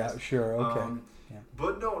plot. Come on. Yeah, guys. sure, okay. Yeah.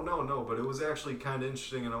 But no, but it was actually kind of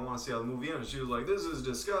interesting, and I want to see how the movie ends. She was like, "This is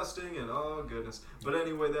disgusting," and oh goodness. But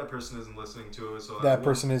anyway, that person isn't listening to it, so that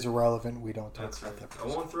person is irrelevant. We don't talk about that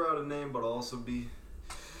person. I won't throw out a name, but I'll also be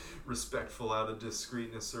respectful out of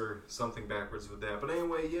discreetness or something backwards with that. But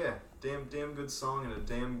anyway, yeah, damn good song and a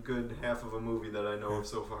damn good half of a movie that I know of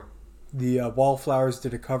so far. The Wallflowers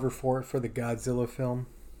did a cover for it for the Godzilla film.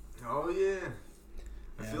 Oh yeah.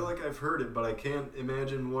 I feel like I've heard it, but I can't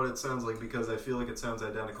imagine what it sounds like because I feel like it sounds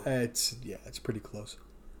identical. It's pretty close.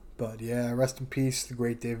 But yeah, rest in peace, the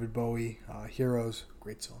great David Bowie. Heroes,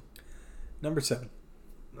 great song. Number 7.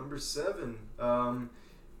 Number 7.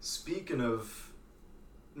 Speaking of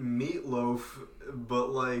Meatloaf,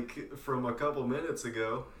 but like from a couple minutes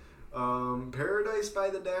ago, Paradise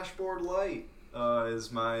by the Dashboard Light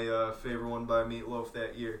is my favorite one by Meatloaf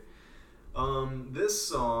that year. This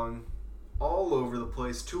song, all over the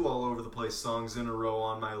place, 2 all over the place songs in a row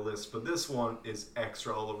on my list, but this one is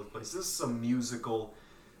extra all over the place. This is some musical,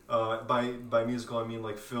 by musical I mean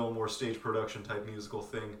like film or stage production type musical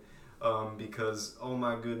thing, because oh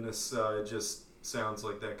my goodness, it just sounds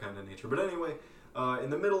like that kind of nature. But anyway, in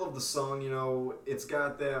the middle of the song, you know, it's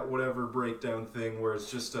got that whatever breakdown thing where it's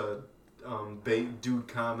just a dude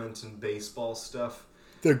commenting baseball stuff.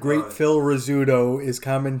 The great Phil Rizzuto is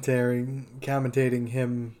commentating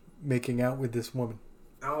him making out with this woman.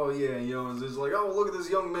 Oh yeah, you know, it's like, oh look at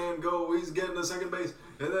this young man go, he's getting to second base,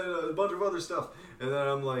 and then a bunch of other stuff, and then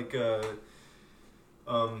I'm like, you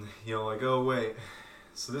know, like, oh wait,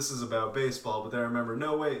 so this is about baseball, but then I remember,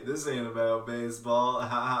 no wait, this ain't about baseball, ha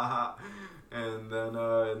ha ha, and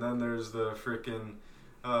then there's the freaking,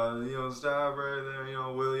 you know, stop right there, you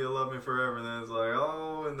know, will you love me forever, and then it's like,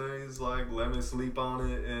 oh, and then he's like, let me sleep on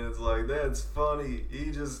it, and it's like, that's funny,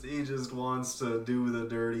 he just wants to do the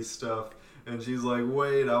dirty stuff, and she's like,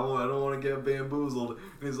 wait, I don't want to get bamboozled,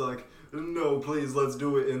 and he's like, no, please, let's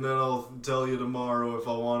do it, and then I'll tell you tomorrow if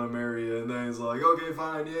I want to marry you, and then he's like, okay,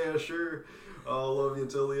 fine, yeah, sure, I'll love you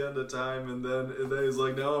till the end of time, and then he's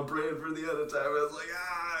like, now I'm praying for the end of time, and I was like,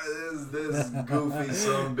 this goofy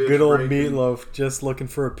some bitch. Good old Meatloaf, just looking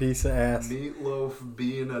for a piece of ass. Meatloaf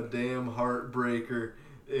being a damn heartbreaker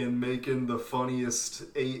and making the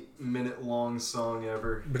funniest 8-minute long song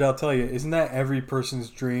ever. But I'll tell you, isn't that every person's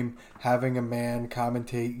dream, having a man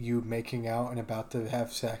commentate you making out and about to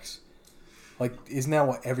have sex? Like, isn't that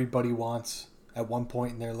what everybody wants at one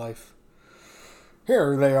point in their life?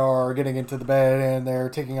 Here they are getting into the bed and they're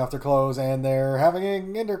taking off their clothes and they're having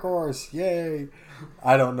intercourse. Yay.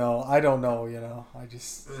 I don't know, you know.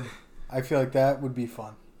 I feel like that would be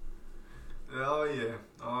fun. Oh yeah.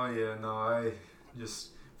 No, I just,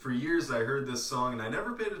 for years I heard this song and I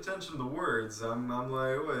never paid attention to the words. I'm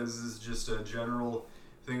like, what, is this just a general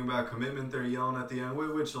thing about commitment they're yelling at the end?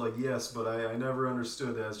 Which, like, yes, but I never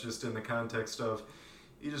understood that. It's just in the context of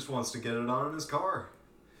he just wants to get it on in his car.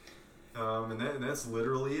 And that's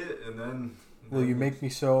literally it. And then... Will you make me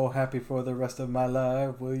so happy for the rest of my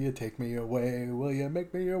life? Will you take me away? Will you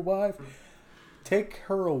make me your wife? Take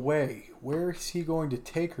her away. Where is he going to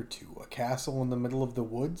take her to? A castle in the middle of the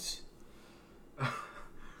woods?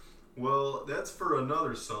 Well, that's for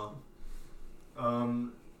another song.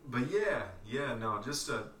 But yeah, no, just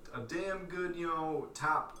a damn good,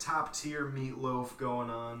 top tier meatloaf going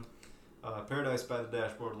on. Paradise by the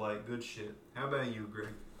Dashboard Light, good shit. How about you, Greg?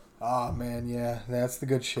 Oh man, yeah, that's the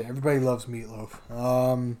good shit. Everybody loves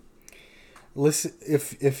Meatloaf. Listen,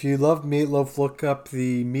 if you love Meatloaf, look up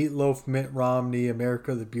the Meatloaf Mitt Romney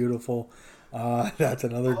America the Beautiful. That's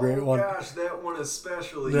another great one. Oh gosh, that one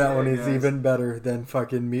especially. That one is guys. even better than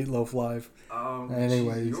fucking Meatloaf Live.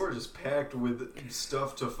 Anyways, you're just packed with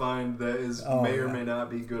stuff to find that is may or may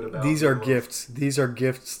not be good about. These are Meatloaf. gifts. These are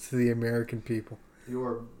gifts to the American people. You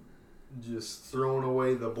are just throwing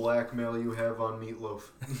away the blackmail you have on Meatloaf.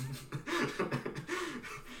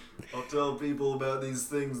 I'll tell people about these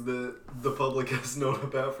things that the public has known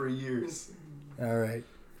about for years. All right.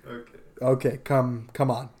 Okay. Okay. Come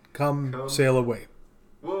on. Come sail away.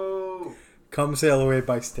 Whoa. Come sail away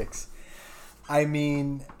by Styx. I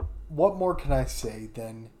mean, what more can I say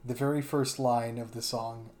than the very first line of the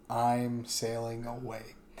song, I'm sailing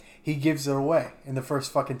away. He gives it away in the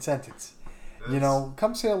first fucking sentence.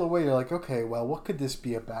 Come sail away. You're like, okay, well, what could this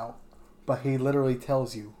be about? But he literally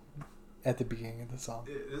tells you at the beginning of the song.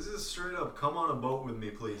 This is straight up, come on a boat with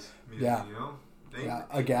me, please. Yeah.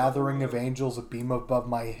 A gathering of angels, a beam above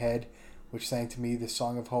my head, which sang to me the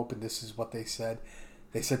song of hope, and this is what they said.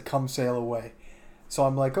 They said, come sail away. So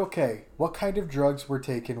I'm like, okay, what kind of drugs were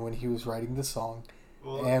taken when he was writing the song,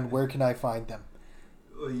 and where can I find them?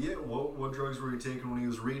 What drugs were he taking when he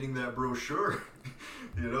was reading that brochure?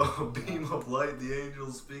 Beam of light, the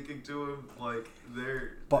angels speaking to him, like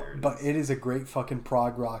there. But it is a great fucking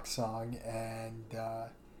prog rock song, and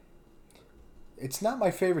it's not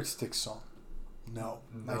my favorite Styx song. No,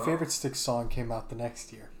 my favorite Styx song came out the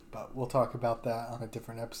next year, but we'll talk about that on a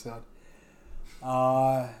different episode.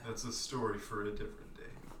 That's a story for a different day.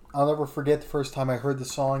 I'll never forget the first time I heard the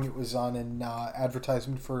song. It was on an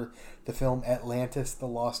advertisement for the film Atlantis, The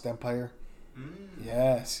Lost Empire.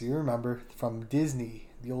 Yes, you remember, from Disney,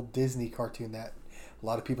 the old Disney cartoon that a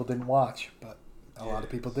lot of people didn't watch, but a lot of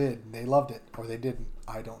people did. And they loved it, or they didn't.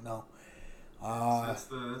 I don't know. That's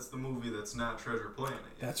the movie that's not Treasure Planet.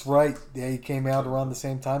 That's right. They came out around the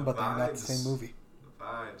same time, but they're not the same movie. The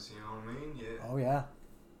vibes, you know what I mean? Yeah. Oh, yeah.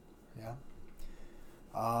 Yeah.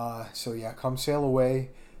 Come sail away.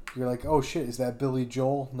 You're like, oh shit, is that Billy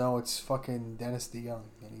Joel? No, it's fucking Dennis DeYoung,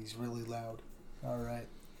 and he's really loud. All right.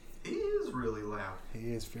 He is really loud.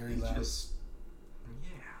 He is very loud.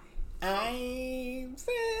 Yeah. I'm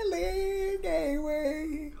sailing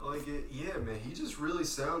away. Like it, yeah, man. He just really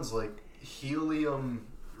sounds like helium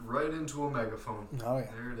right into a megaphone. Oh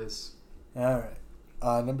yeah. There it is. All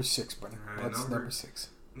right. Number 6, Brennan. Right, What's number 6?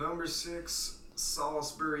 Number 6,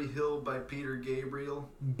 Salisbury Hill by Peter Gabriel.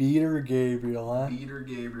 Peter Gabriel, huh? Peter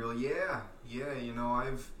Gabriel, yeah.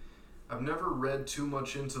 I've never read too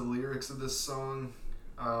much into the lyrics of this song,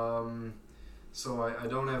 so I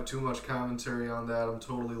don't have too much commentary on that. I'm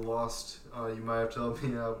totally lost. You might have to help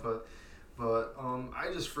me out, but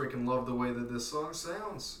I just freaking love the way that this song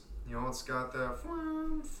sounds. It's got that,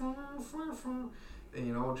 and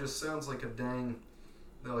it just sounds like a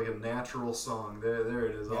natural song. There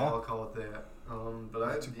it is. Yeah. I'll call it that.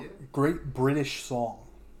 It's a great British song.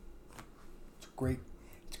 It's a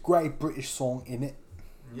great British song, innit?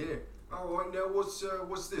 Yeah. Oh, now what's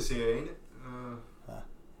this here, ain't it?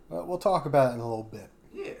 We'll talk about it in a little bit.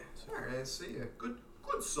 Yeah. All right. So yeah, good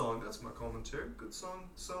song. That's my commentary. Good song.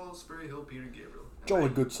 Salisbury Hill, Peter Gabriel. Jolly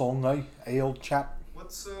good song, eh, old chap?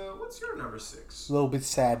 What's your number 6? A little bit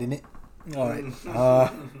sad, innit? All right.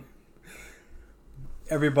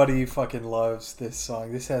 Everybody fucking loves this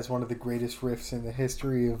song. This has one of the greatest riffs in the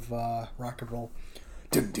history of rock and roll.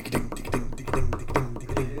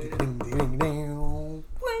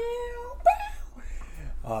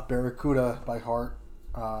 Barracuda by Heart.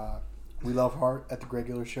 We love Heart at the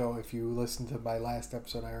Regular Show. If you listen to my last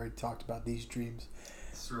episode, I already talked about these dreams.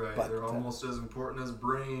 That's right. But, they're almost as important as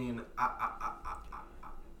Brain.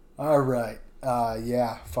 All right.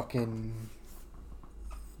 Yeah, fucking...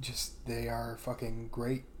 they are fucking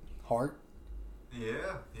great. Heart.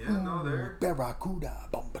 Yeah, no, they're... Barracuda.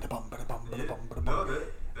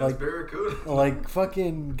 That's Barracuda. Like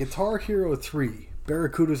fucking Guitar Hero 3.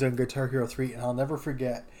 Barracuda's on Guitar Hero 3, and I'll never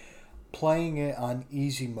forget playing it on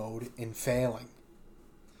easy mode and failing.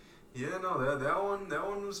 Yeah, no, that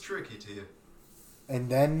one was tricky to you. And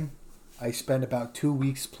then I spent about 2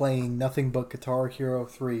 weeks playing nothing but Guitar Hero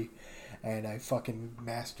 3, and I fucking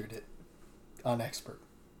mastered it on Expert.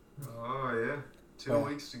 Oh, yeah. 2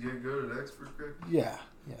 weeks to get good at Expert, Greg? Yeah.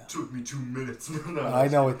 Yeah. Took me 2 minutes. No, I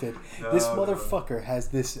know it did. This No. motherfucker has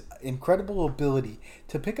this incredible ability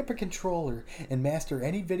to pick up a controller and master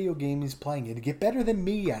any video game he's playing and get better than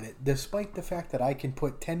me at it. Despite the fact that I can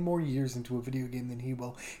put 10 more years into a video game than he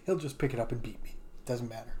will, he'll just pick it up and beat me. Doesn't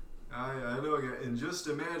matter. I know, and just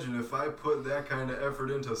imagine if I put that kind of effort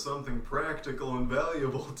into something practical and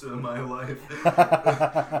valuable to my life,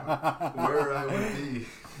 where I would be.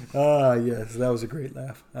 Yes, that was a great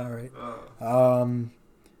laugh. All right.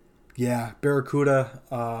 Yeah,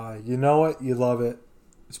 Barracuda, you know it, you love it.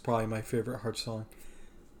 It's probably my favorite Heart song.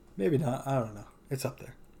 Maybe not, I don't know. It's up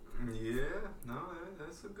there. Yeah, no,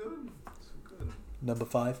 that's a good. Number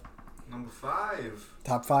 5. Number 5.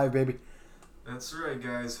 Top 5, baby. That's right,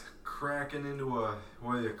 guys. Cracking into a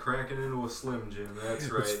Slim Jim. That's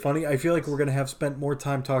right. It's funny. I feel like we're going to have spent more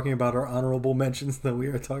time talking about our honorable mentions than we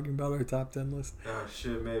are talking about our top 10 list. Oh,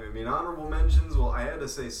 shit, maybe. I mean, honorable mentions, well, I had to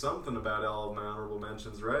say something about all of my honorable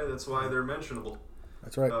mentions, right? That's why they're mentionable.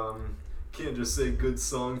 That's right. Can't just say good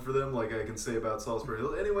song for them like I can say about Salisbury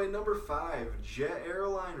Hill. Anyway, number 5, Jet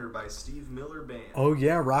Airliner by Steve Miller Band. Oh,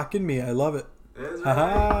 yeah, Rockin' Me. I love it. That's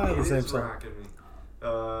Haha, right. the It same is song. Rockin' Me.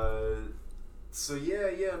 So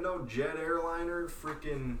no, Jet Airliner,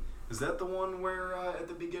 freaking, is that the one where at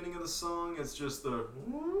the beginning of the song it's just the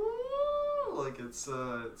like it's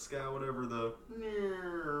got whatever the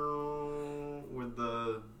with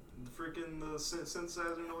the freaking the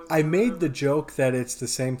synthesizer noise. I made the joke that it's the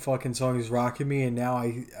same fucking song as Rockin' Me, and now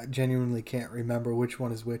I genuinely can't remember which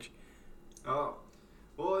one is which. Oh,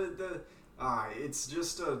 well, it's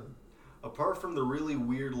just apart from the really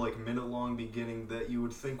weird, like, minute-long beginning that you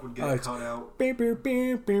would think would get cut out.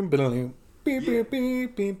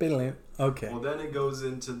 Okay. Well, then it goes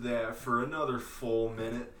into that for another full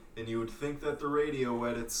minute, and you would think that the radio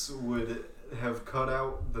edits would have cut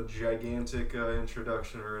out the gigantic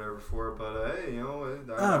introduction or whatever for it, but hey, you know, I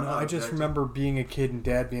don't know. I just remember being a kid and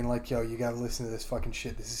Dad being like, "Yo, you gotta listen to this fucking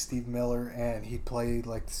shit. This is Steve Miller," and he'd play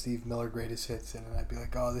like the Steve Miller greatest hits, and I'd be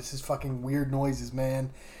like, "Oh, this is fucking weird noises,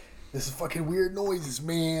 man. This is fucking weird noises,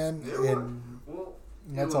 man."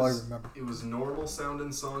 And that's all I remember. It was normal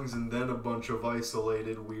sounding songs and then a bunch of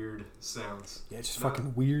isolated weird sounds. Yeah, just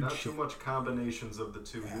fucking weird not shit. Not too much combinations of the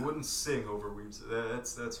two. Yeah. You wouldn't sing over weird.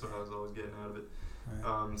 That's what I was always getting out of it.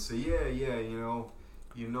 Right. So yeah, you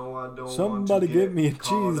know I don't Somebody want to give me a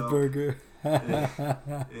caught up cheeseburger.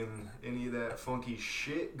 in any of that funky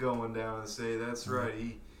shit going down and say that's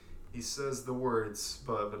right. He says the words,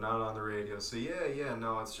 but not on the radio. So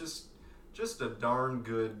no, it's just a darn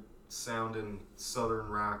good sounding southern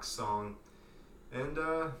rock song, and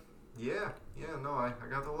I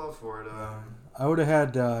got the love for it. I would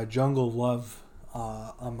have had Jungle Love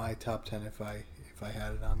on my top 10 if I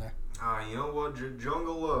had it on there. You know what,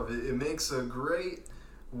 Jungle Love, it makes a great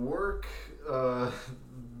work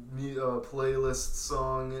playlist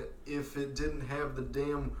song if it didn't have the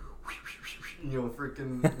damn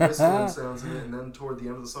freaking whistling sounds in it, and then toward the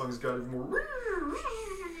end of the song it's got even more.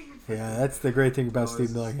 Yeah, that's the great thing about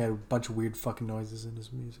Steve Miller. He had a bunch of weird fucking noises in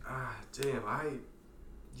his music. Damn,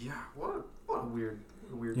 what a weird.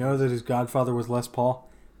 You know that his godfather was Les Paul?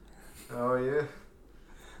 Oh yeah.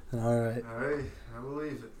 All right. I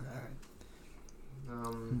believe it. All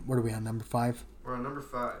right. What are we on, number 5? We're on number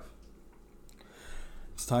 5.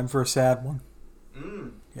 It's time for a sad one.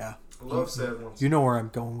 Yeah. I love sad ones. You know where I'm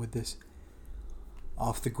going with this.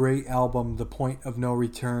 Off the great album, The Point of No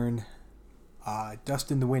Return,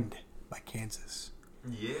 Dust in the Wind by Kansas.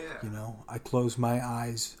 Yeah. You know, I close my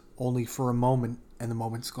eyes only for a moment and the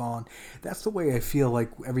moment's gone. That's the way I feel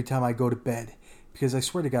like every time I go to bed. Because I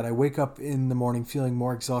swear to God, I wake up in the morning feeling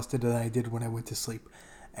more exhausted than I did when I went to sleep.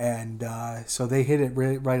 And so they hit it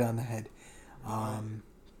right on the head.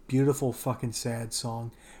 Beautiful fucking sad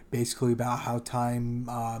song. Basically about how time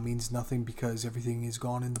means nothing because everything is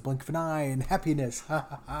gone in the blink of an eye and happiness. Ha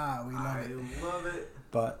ha ha. We love it. I love it.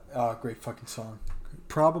 But great fucking song.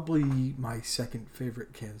 Probably my second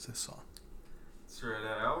favorite Kansas song. That's right.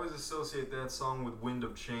 I always associate that song with Wind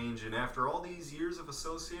of Change, and after all these years of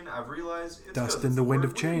associating, I've realized it's Dust in the Wind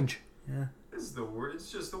of Change. Yeah. It's the word.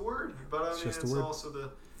 It's just the word. But I mean, just it's also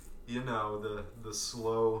the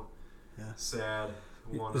slow, sad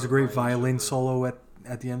one. There's a great violin solo at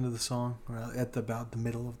the end of the song, or at about the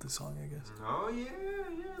middle of the song, I guess. Oh yeah,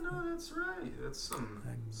 no, that's right. That's some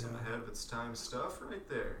ahead of its time stuff right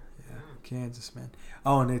there. Yeah, Kansas, man.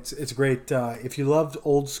 Oh, and it's great. If you loved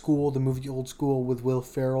Old School, the movie Old School with Will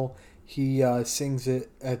Ferrell, he sings it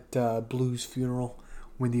at Blue's funeral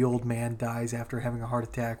when the old man dies after having a heart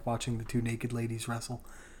attack watching the two naked ladies wrestle.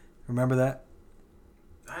 Remember that?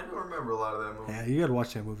 I don't remember a lot of that movie. Yeah, you gotta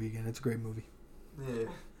watch that movie again. It's a great movie. Yeah.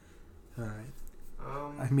 All right.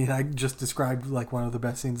 I mean, I just described like one of the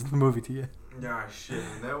best scenes in the movie to you. Nah, shit.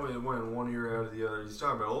 And that went one ear out of the other. He's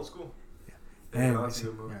talking about Old School? Yeah. Anyways, that's a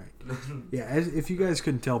good movie. Right. Yeah, if you guys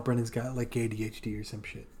couldn't tell, Brendan's got like ADHD or some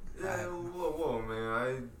shit. Yeah, whoa,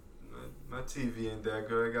 man. My TV ain't that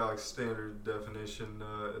good. I got like standard definition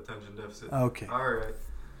attention deficit. Okay. All right.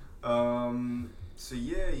 So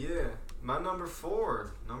yeah. My number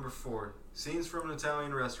four. Scenes from an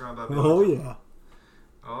Italian Restaurant by Billy Joel. Yeah.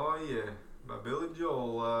 Oh yeah, by Billy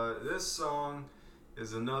Joel. This song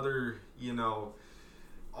is another,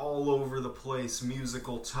 all over the place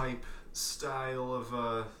musical type style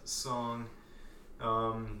of song.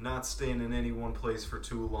 Not staying in any one place for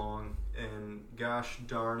too long, and gosh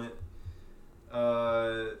darn it,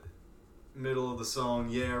 middle of the song,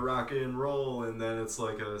 yeah, rock and roll, and then it's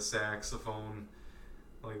like a saxophone,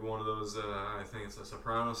 like one of those, I think it's a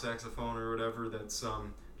soprano saxophone or whatever, that's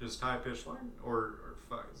just high pitched line, or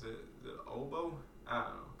fuck, is it oboe? I don't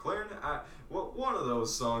know, clarinet. One of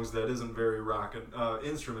those songs that isn't very rockin',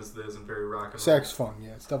 instruments that isn't very rockin'. Saxophone,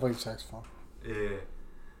 yeah, it's definitely saxophone. Yeah.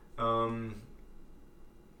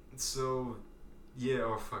 So, yeah.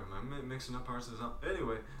 Oh fuck, am I mixing up parts of the song?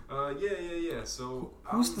 Anyway, yeah. So,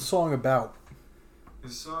 who's the song about?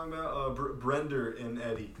 It's a song about Brender and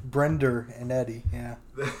Eddie. Brender and Eddie, yeah.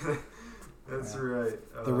 That's right.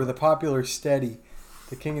 They were the popular Steady,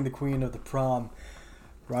 the king and the queen of the prom,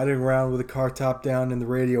 riding around with a car top down and the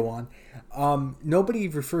radio on. Nobody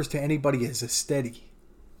refers to anybody as a Steady.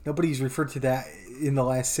 Nobody's referred to that in the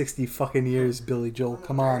last 60 fucking years, Billy Joel.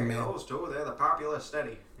 Come on, man. Those two, they're the popular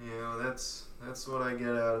Steady. That's what I get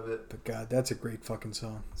out of it. But God, that's a great fucking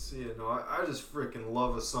song. See, I just freaking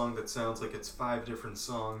love a song that sounds like it's 5 different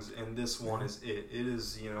songs, and this one is it. It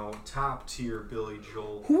is, top tier Billy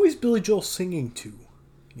Joel. Who is Billy Joel singing to?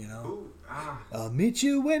 Ooh, I'll meet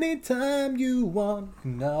you anytime you want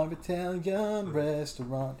in our Italian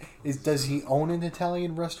restaurant. Does he own an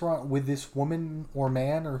Italian restaurant with this woman or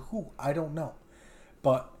man or who? I don't know.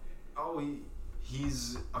 But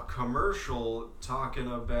he's a commercial talking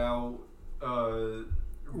about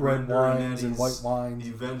red wines and white wines,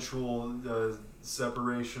 eventual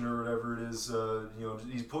separation or whatever it is.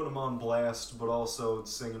 He's putting them on blast, but also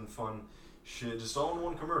singing fun shit. Just all in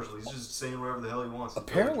one commercial. He's just saying whatever the hell he wants.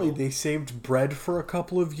 Apparently, they saved bread for a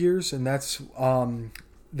couple of years, and that's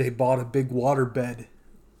they bought a big water bed.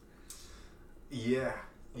 Yeah.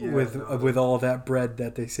 With all that bread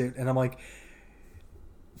that they saved, and I'm like,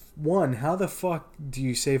 one, how the fuck do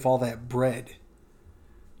you save all that bread?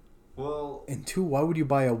 Well, and two, why would you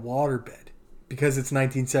buy a water bed? Because it's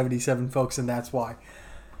 1977, folks, and that's why.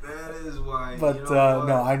 That is why. But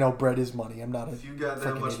no, I know bread is money. I'm not a If you got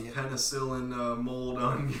that much idiot. penicillin mold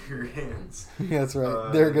on your hands, that's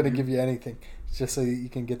right. They're gonna give you anything just so you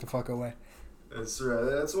can get the fuck away. That's right.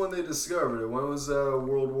 That's when they discovered it. When was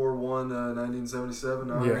World War I?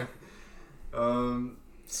 1977. All yeah.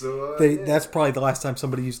 Right. That's probably the last time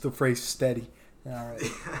somebody used the phrase "steady."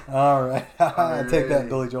 All right. I'll take that,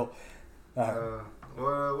 Billy Joel.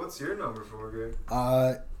 What's your number 4, Greg?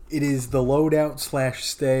 It is the Loadout /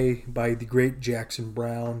 Stay by the great Jackson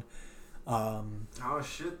Browne. Oh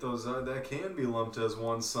shit! That can be lumped as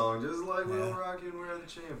one song, just like Little Rocky and We're the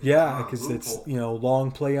Champions. Yeah, because it's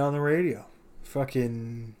long play on the radio.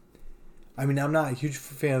 Fucking. I mean, I'm not a huge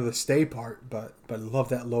fan of the Stay part, but I love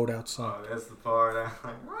that Loadout song. Oh, that's the part I'm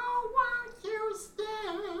like, oh, won't you stay?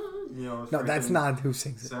 No, that's not who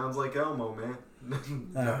sings it. Sounds like Elmo, man.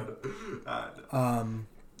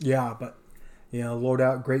 Yeah, but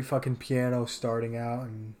Loadout, great fucking piano starting out,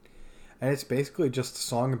 and it's basically just a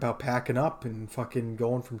song about packing up and fucking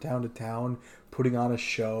going from town to town, putting on a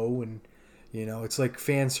show, and it's like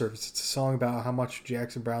fan service. It's a song about how much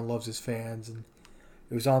Jackson Browne loves his fans, and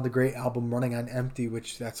it was on the great album Running on Empty,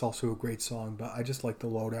 which that's also a great song, but I just like the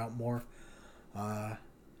Loadout more.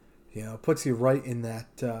 It puts you right in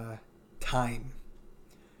that time,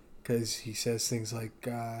 because he says things like,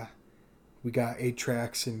 we got 8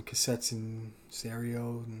 tracks and cassettes and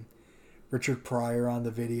stereo, and Richard Pryor on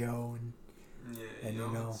the video, and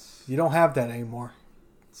you don't have that anymore.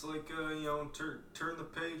 It's like turn the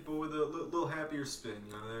page, but with a little happier spin.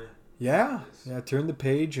 There. Yeah, Turn the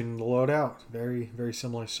Page and Loadout, very very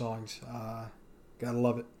similar songs. Gotta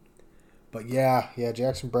love it. But yeah,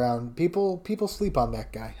 Jackson Browne. People sleep on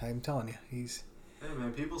that guy. I'm telling you, he's. Hey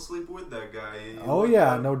man, people sleep with that guy.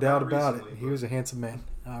 No doubt about it. He was a handsome man.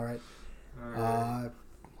 All right.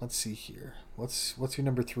 Let's see here. What's your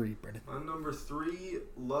number 3, Brendan? My number 3,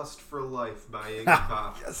 "Lust for Life" by Iggy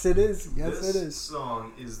Pop. Yes, it is. This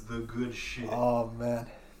song is the good shit. Oh man.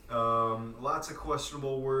 Lots of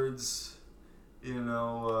questionable words. You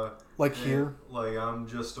know, like here. Like, I'm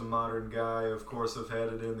just a modern guy. Of course, I've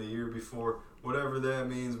had it in the year before. Whatever that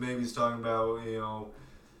means. Maybe he's talking about, you know.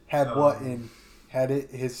 Had what in? Had it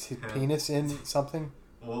his penis in something?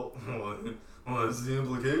 Well, that's the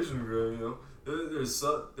implication, Greg. You know, there's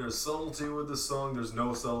subtlety with the song. There's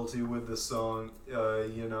no subtlety with the song.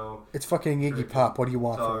 You know. It's fucking Iggy Pop. What do you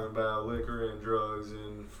want? Talking about liquor and drugs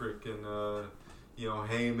and freaking. You know,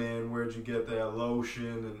 hey man, where'd you get that lotion?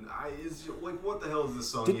 And it's like, what the hell is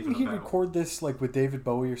this song even about? Didn't he record this like with David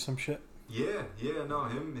Bowie or some shit? Yeah, no,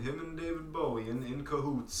 him and David Bowie in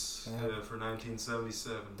cahoots for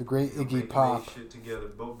 1977. The great Iggy making Pop. that shit together.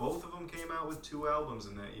 Both of them came out with 2 albums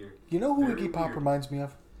in that year. You know who Very Iggy Pop weird. reminds me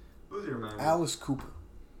of? Who's your man? Alice Cooper.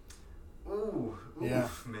 Ooh, yeah.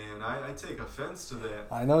 Man, I take offense to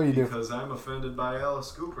that. I know you do. Because I'm offended by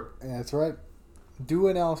Alice Cooper. Yeah, that's right. Do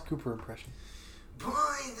an Alice Cooper impression. Boy,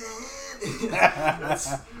 then. I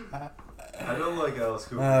don't like Alice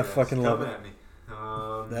Cooper. I fucking love it. Come at me.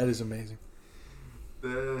 That is amazing.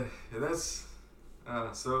 That's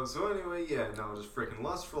so anyway, yeah, no, just freaking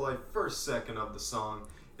Lust for Life. First second of the song,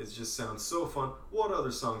 it just sounds so fun. What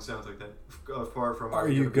other song sounds like that apart from Are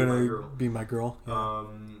You Gonna Be My Girl? Yeah.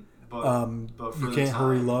 But for You Can't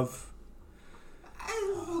Hurry Love.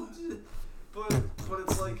 But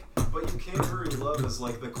it's like, but You Can't Hurry Love is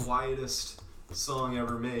like the quietest song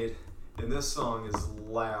ever made. And this song is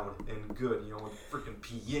loud and good, you know, with freaking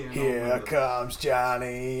piano. Here comes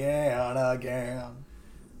Johnny and again.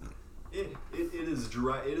 It is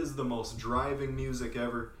dry. It is the most driving music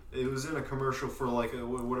ever. It was in a commercial for like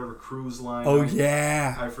whatever cruise line. Oh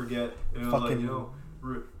yeah. I forget. And it was like, you know,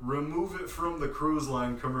 remove it from the cruise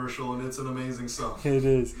line commercial, and it's an amazing song. It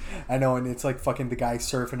is. I know, and it's like fucking the guy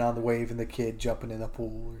surfing on the wave and the kid jumping in the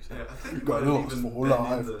pool or something. Yeah, I think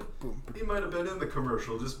he might have been in the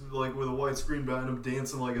commercial, just like with a white screen behind him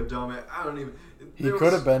dancing like a dumbass. I don't even. He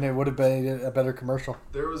could have been. It would have been a better commercial.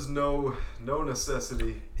 There was no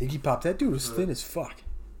necessity. Iggy Pop, that dude was thin as fuck.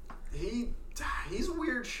 He's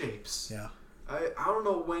weird shapes. Yeah. I don't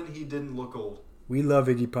know when he didn't look old. We love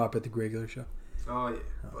Iggy Pop at the Regular Show. Oh yeah,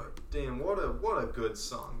 but damn, what a good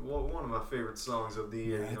song! One of my favorite songs of the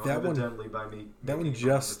year. Yeah, you know, that evidently by me. That one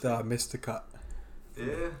just missed the cut.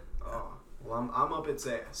 Yeah. Oh, well, I'm up its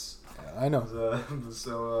ass. I know.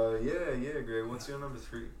 Yeah, Greg. What's your number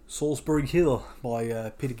 3? Salisbury Hill by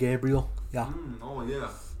Peter Gabriel. Yeah. Oh yeah.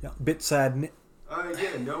 Yeah. Bit sad, isn't it?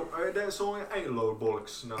 Yeah, no, that song ain't a load of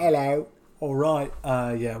bollocks. No. Hello. All right.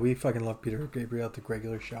 Yeah, we fucking love Peter Gabriel at the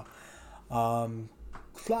Regular Show.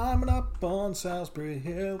 Climbing up on Salisbury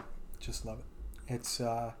Hill, just love it. It's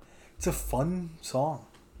a fun song.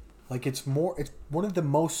 Like it's one of the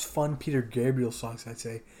most fun Peter Gabriel songs, I'd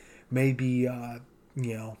say. Maybe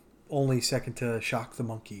only second to Shock the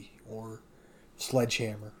Monkey or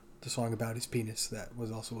Sledgehammer, the song about his penis that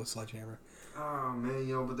was also a sledgehammer. Oh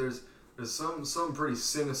man, but there's something pretty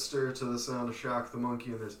sinister to the sound of Shock the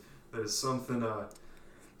Monkey, and there's something.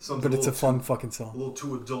 But it's a fun fucking song. A little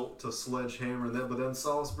too adult to Sledgehammer and that, but then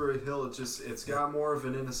Salisbury Hill, it's got more of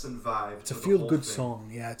an innocent vibe. It's a feel-good song.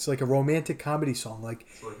 Yeah, it's like a romantic comedy song. Like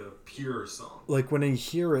it's like a pure song. Like when I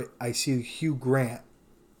hear it, I see Hugh Grant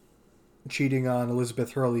cheating on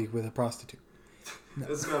Elizabeth Hurley with a prostitute. No.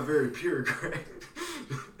 That's not very pure, Greg.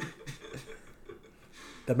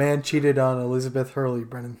 The man cheated on Elizabeth Hurley,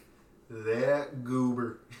 Brennan. That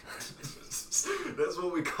goober. That's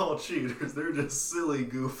what we call cheaters. They're just silly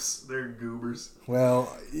goofs. They're goobers.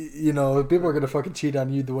 Well, people are going to fucking cheat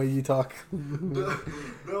on you the way you talk. No,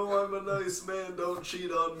 I'm a nice man. Don't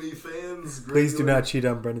cheat on me, fans. Please do not cheat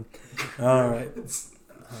on Brennan. All right.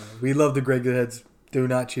 We love the Greg Heads. Do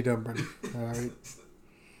not cheat on Brennan. All right.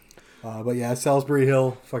 But yeah, Salisbury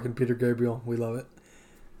Hill, fucking Peter Gabriel. We love it.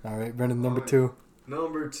 All right, Brennan, number 2.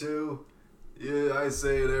 Number 2. Yeah, I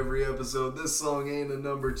say it every episode. This song ain't a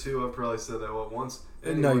number 2. I've probably said that, once?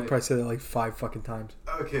 Anyway, no, you probably said that like 5 fucking times.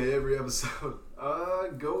 Okay, every episode.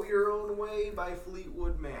 Go Your Own Way by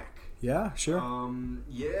Fleetwood Mac. Yeah, sure.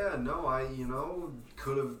 Yeah, no, I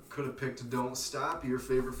could have picked Don't Stop, your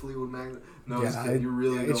favorite Fleetwood Mac. No, yeah, you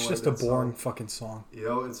really don't it's just like a boring song. Fucking song.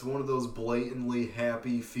 It's one of those blatantly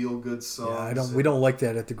happy, feel good songs. Yeah, we don't like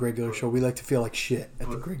that at the Regular Show. We like to feel like shit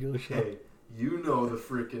at the Regular Show. Hey, you know the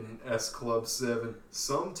freaking S Club 7.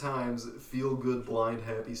 Sometimes feel-good, blind,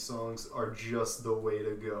 happy songs are just the way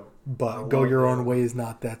to go. But Go Your Own Way is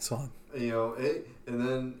not that song. And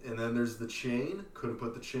then there's The Chain. Could have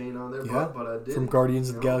put The Chain on there, yeah, but I didn't. From Guardians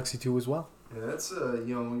of the Galaxy 2 as well. Yeah, that's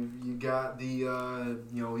you got the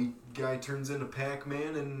guy turns into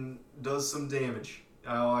Pac-Man and does some damage.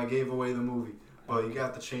 Oh, I gave away the movie. But you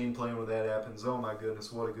got The Chain playing when that happens. Oh my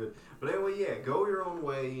goodness, what a good. But anyway, yeah, Go Your Own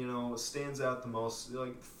Way, you know, stands out the most.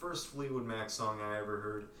 Like, first Fleetwood Mac song I ever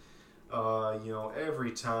heard. You know,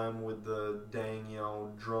 every time with the dang, you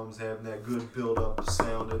know, drums having that good build-up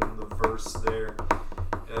sound in the verse there.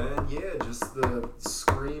 And yeah, just the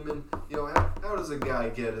screaming. You know, how does a guy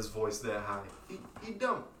get his voice that high? He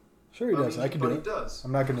don't. Sure he does. I can do it. But he does.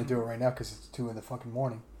 I'm not going to do it right now because it's 2 in the fucking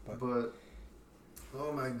morning. But,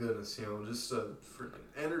 oh my goodness, you know, just a freaking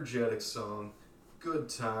energetic song. Good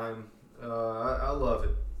time. I love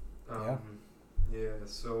it. Yeah,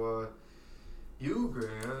 so, you,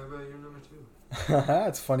 Greg, how about your number 2?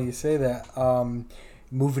 It's funny you say that.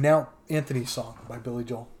 Moving Out, Anthony's song by Billy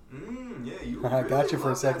Joel. Yeah, you I really got you for a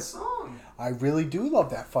love second. that song. I really do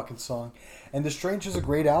love that fucking song. And The Stranger's a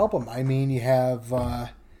great album. I mean, you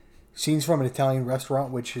have Scenes from an Italian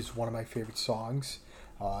Restaurant, which is one of my favorite songs.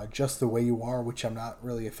 Just the Way You Are, which I'm not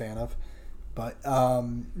really a fan of. But,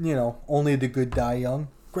 you know, Only the Good Die Young.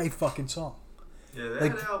 Great fucking song. Yeah,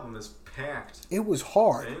 that album is packed. It was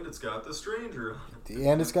hard. And it's got The Stranger on it.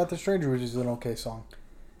 And it's got The Stranger, which is an okay song.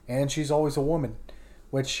 And She's Always a Woman,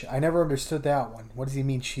 which I never understood that one. What does he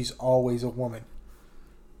mean, she's always a woman?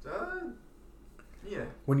 Yeah.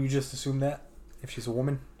 Wouldn't you just assume that? If she's a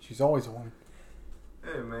woman, she's always a woman.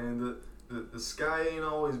 Hey, man, the sky ain't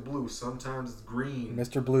always blue. Sometimes it's green.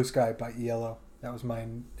 Mr. Blue Sky by ELO. That was my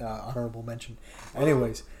honorable mention.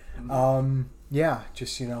 Anyways, yeah,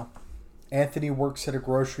 just, you know, Anthony works at a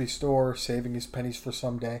grocery store, saving his pennies for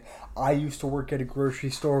someday. I used to work at a grocery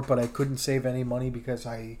store, but I couldn't save any money because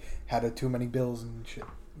I had too many bills and shit.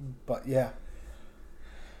 But yeah.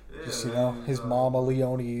 Just, you know, his mama,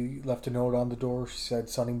 Leonie, left a note on the door. She said,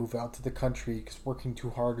 Sonny, move out to the country because working too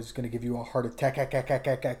hard is going to give you a heart attack.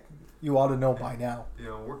 You ought to know by now. You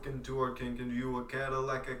know, working too hard can give you a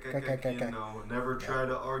Cadillac. You know, never try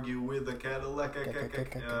to argue with a Cadillac.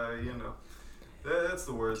 You know. That's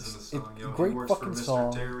the words in the song. You know, great he works fucking for Mr.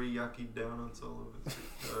 song. Teriyaki down on Solo.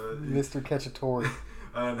 Mr. Cacciatore.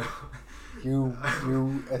 I know.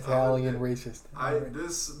 You Italian racist.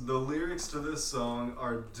 The lyrics to this song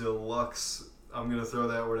are deluxe. I'm gonna throw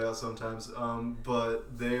that word out sometimes.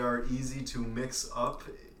 But they are easy to mix up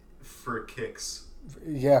for kicks.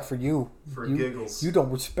 Yeah, for you. For giggles. You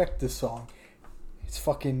don't respect this song. It's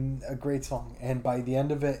fucking a great song. And by the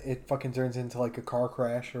end of it, it fucking turns into like a car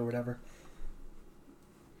crash or whatever.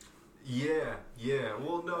 Yeah.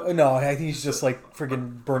 Well, no, I think he's just like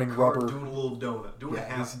friggin' burning rubber. Doing a little donut. Doing a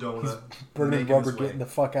half donut. He's burning rubber, getting the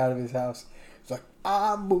fuck out of his house. He's like,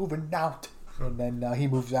 I'm moving out. And then he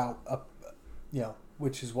moves out, up, you know,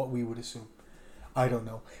 which is what we would assume. I don't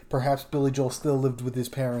know. Perhaps Billy Joel still lived with his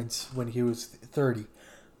parents when he was 30.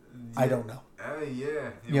 I don't know. Yeah.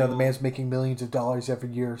 You know, the man's making millions of dollars every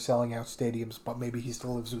year selling out stadiums, but maybe he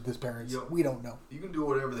still lives with his parents. We don't know. You can do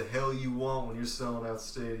whatever the hell you want when you're selling out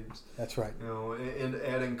stadiums. That's right. You know, and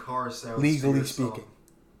adding car sounds. Legally speaking.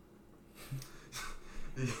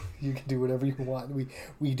 You can do whatever you want.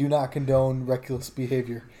 We do not condone reckless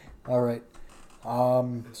behavior. All right.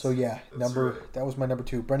 So yeah, that was my number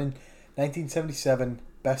 2. Brennan, 1977,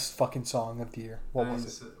 best fucking song of the year. What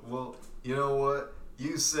was it? Well, you know what?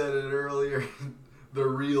 You said it earlier. The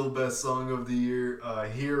real best song of the year,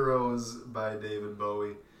 Heroes by David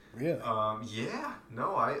Bowie. Really? Yeah.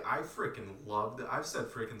 No, I freaking loved it. I've said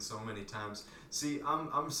freaking so many times. See,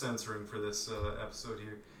 I'm censoring for this episode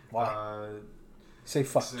here. Why? Say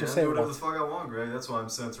fuck. Just say it whatever once. the fuck I want, Greg. That's why I'm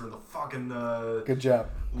censoring the fucking good job.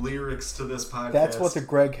 Lyrics to this podcast. That's what the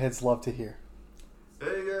Greg heads love to hear.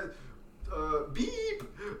 Hey guys, beep.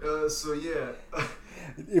 So yeah.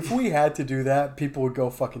 If we had to do that, people would go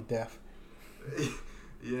fucking deaf.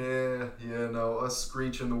 Yeah, no, us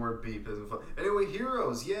screeching the word beep isn't fun. Anyway,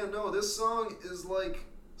 Heroes, yeah, no, this song is like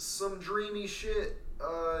some dreamy shit.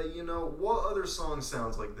 You know, what other song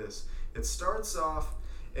sounds like this? It starts off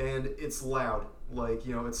and it's loud. Like,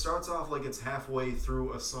 you know, it starts off like it's halfway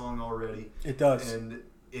through a song already. It does. And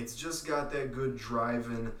it's just got that good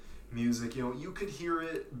driving music. You know, you could hear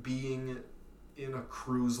it being in a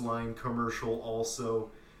cruise line commercial also.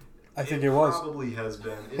 I think it was. Probably has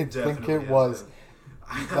been. I think it was.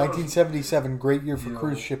 1977, great year for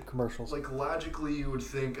cruise ship commercials. Like, logically, you would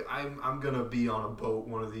think, I'm going to be on a boat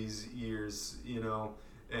one of these years, you know,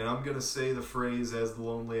 and I'm going to say the phrase, as the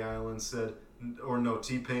Lonely Island said, or no,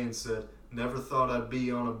 T-Pain said, never thought I'd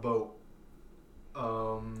be on a boat.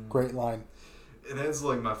 Great line. And that's,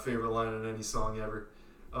 like, my favorite line in any song ever.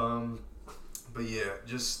 But, yeah,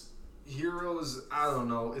 just Heroes, I don't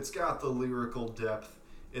know, it's got the lyrical depth.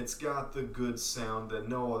 It's got the good sound that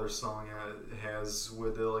no other song has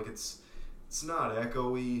with it. Like, it's not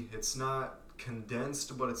echoey, it's not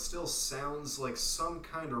condensed, but it still sounds like some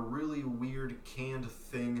kind of really weird canned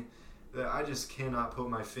thing that I just cannot put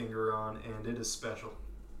my finger on, and it is special.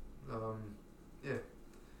 Yeah.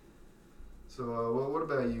 So, what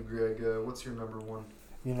about you, Greg? What's your number one?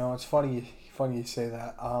 You know, it's funny you say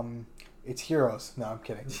that. It's Heroes. No, I'm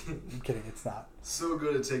kidding. I'm kidding. It's not. So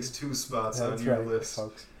good it takes 2 spots That's on your right, list.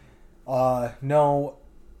 folks. No,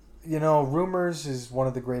 you know, Rumors is one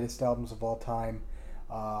of the greatest albums of all time.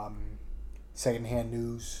 Secondhand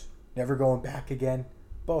News, Never Going Back Again.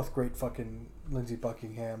 Both great fucking Lindsey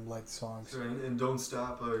Buckingham-led songs. Right, and Don't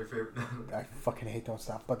Stop, your favorite. I fucking hate Don't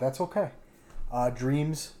Stop, but that's okay.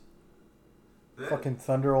 Dreams. That, Fucking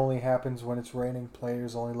Thunder Only Happens When It's Raining.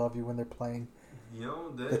 Players Only Love You When They're Playing. You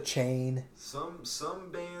know, The Chain.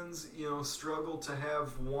 Some bands, struggle to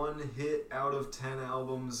have 1 hit out of 10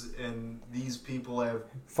 albums, and these people have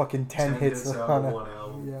Fucking 10 hits out on of a, 1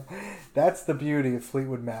 album. Yeah, that's the beauty of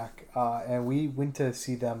Fleetwood Mac. And we went to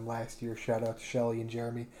see them last year. Shout out to Shelly and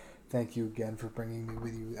Jeremy. Thank you again for bringing me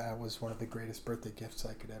with you. That was one of the greatest birthday gifts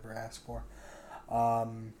I could ever ask for.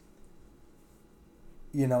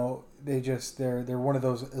 You know, they're one of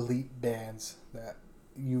those elite bands that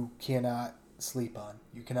you cannot sleep on.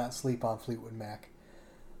 You cannot sleep on Fleetwood Mac.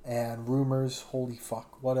 And Rumors, holy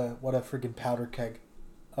fuck, what a friggin' powder keg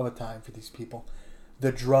of a time for these people.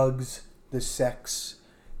 The drugs, the sex,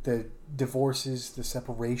 the divorces, the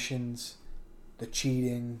separations, the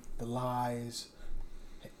cheating, the lies.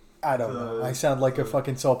 I don't know. I sound like a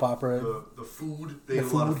fucking soap opera. The food. They ate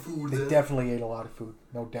a lot of food. They definitely ate a lot of food.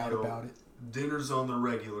 No doubt about it. Dinners on the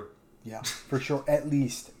regular. Yeah, for sure. At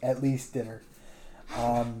least dinner.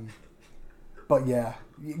 But yeah,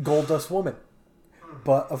 Gold Dust Woman.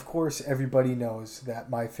 But of course, everybody knows that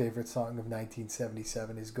my favorite song of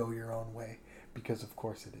 1977 is "Go Your Own Way," because of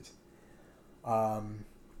course it is.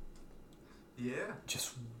 Yeah.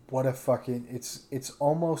 Just what a fucking it's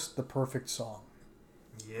almost the perfect song.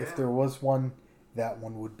 Yeah. If there was one, that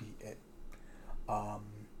one would be it.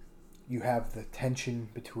 You have the tension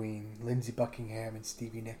between Lindsey Buckingham and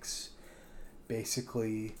Stevie Nicks.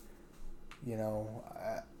 Basically,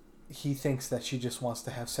 he thinks that she just wants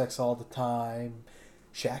to have sex all the time.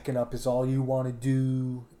 Shacking up is all you want to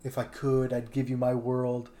do. If I could, I'd give you my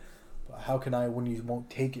world. But how can I when you won't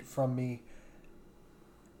take it from me?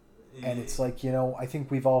 And it's like, I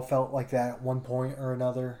think we've all felt like that at one point or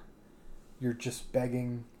another. You're just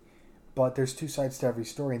begging. But there's 2 sides to every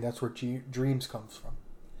story, and that's where Dreams comes from.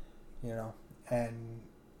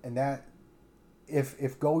 And that,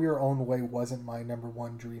 if Go Your Own Way wasn't my number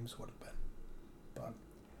one, Dreams would have been. But,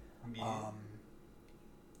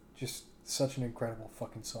 just such an incredible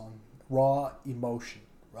fucking song. Raw emotion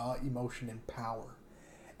and power.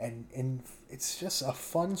 And it's just a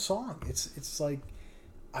fun song. It's like,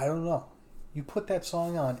 I don't know. You put that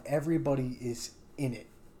song on, everybody is in it.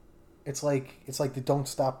 It's like the Don't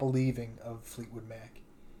Stop Believing of Fleetwood Mac.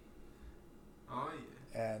 Oh yeah.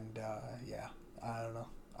 And yeah, I don't know.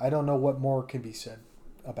 I don't know what more can be said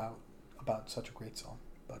about such a great song.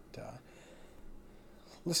 But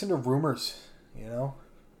listen to Rumors.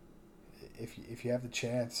 If you have the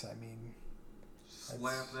chance, I mean,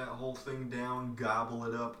 slap that whole thing down, gobble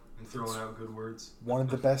it up, and throwing out good words. One of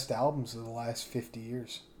the best albums of the last 50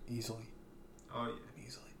 years, easily. Oh yeah,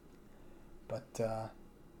 easily. But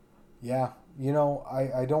yeah,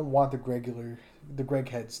 I don't want the Greg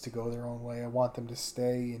heads to go their own way. I want them to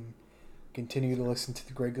stay and continue to listen to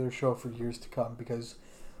the Gregular show for years to come, because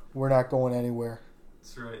we're not going anywhere.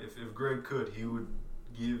 That's right. If Greg could, he would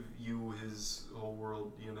give you his whole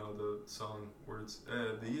world, the song words.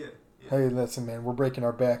 Yeah. Hey, listen, man, we're breaking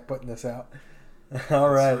our back putting this out. All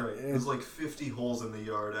right. There's like 50 holes in the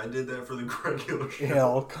yard. I did that for the Gregular show.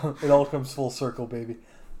 Yeah, it all comes full circle, baby.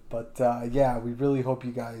 But yeah, we really hope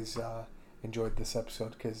you guys enjoyed this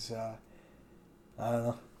episode, because I don't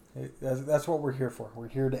know. That's what we're here for. We're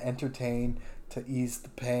here to entertain, to ease the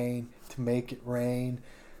pain, to make it rain,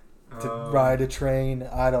 to ride a train.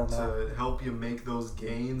 I don't know. To help you make those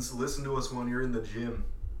gains. Listen to us when you're in the gym.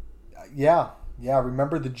 Yeah.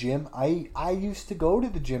 Remember the gym? I used to go to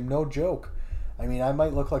the gym. No joke. I mean, I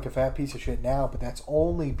might look like a fat piece of shit now, but that's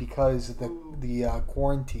only because of the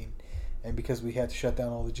quarantine, and because we had to shut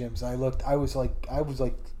down all the gyms. I was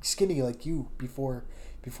like skinny like you before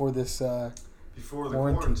this. Before the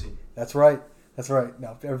quarantine. That's right.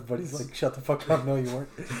 Now everybody's like, shut the fuck up. No, you weren't.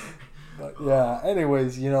 But yeah.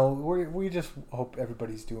 Anyways, we just hope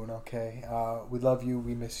everybody's doing okay. We love you.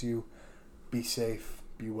 We miss you. Be safe.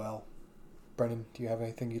 Be well. Brennan, do you have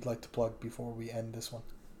anything you'd like to plug before we end this one?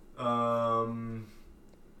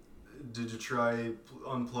 Did you try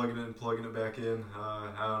unplugging it and plugging it back in?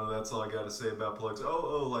 I don't know. That's all I got to say about plugs.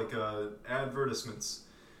 Like advertisements.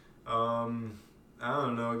 I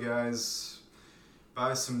don't know, guys.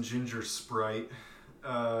 buy some ginger Sprite.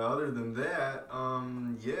 Other than that,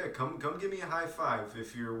 yeah, come give me a high five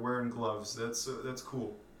if you're wearing gloves. That's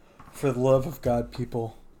cool. For the love of God,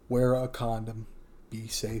 people, wear a condom. Be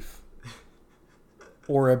safe.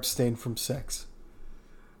 Or abstain from sex.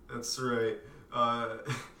 That's right.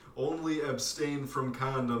 Only abstain from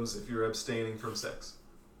condoms if you're abstaining from sex.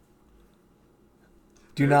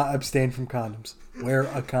 Do not abstain from condoms. Wear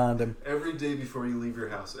a condom. Every day before you leave your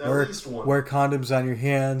house. At least one. Wear condoms on your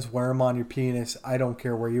hands. Wear them on your penis. I don't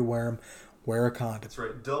care where you wear them. Wear a condom. That's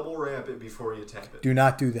right. Double wrap it before you tap it. Do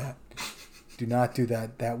not do that. Do not do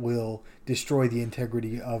that. That will destroy the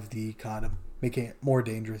integrity of the condom, making it more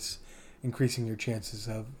dangerous, increasing your chances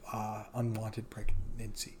of unwanted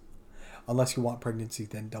pregnancy. Unless you want pregnancy,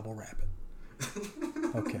 then double wrap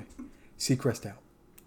it. Okay. Seacrest out.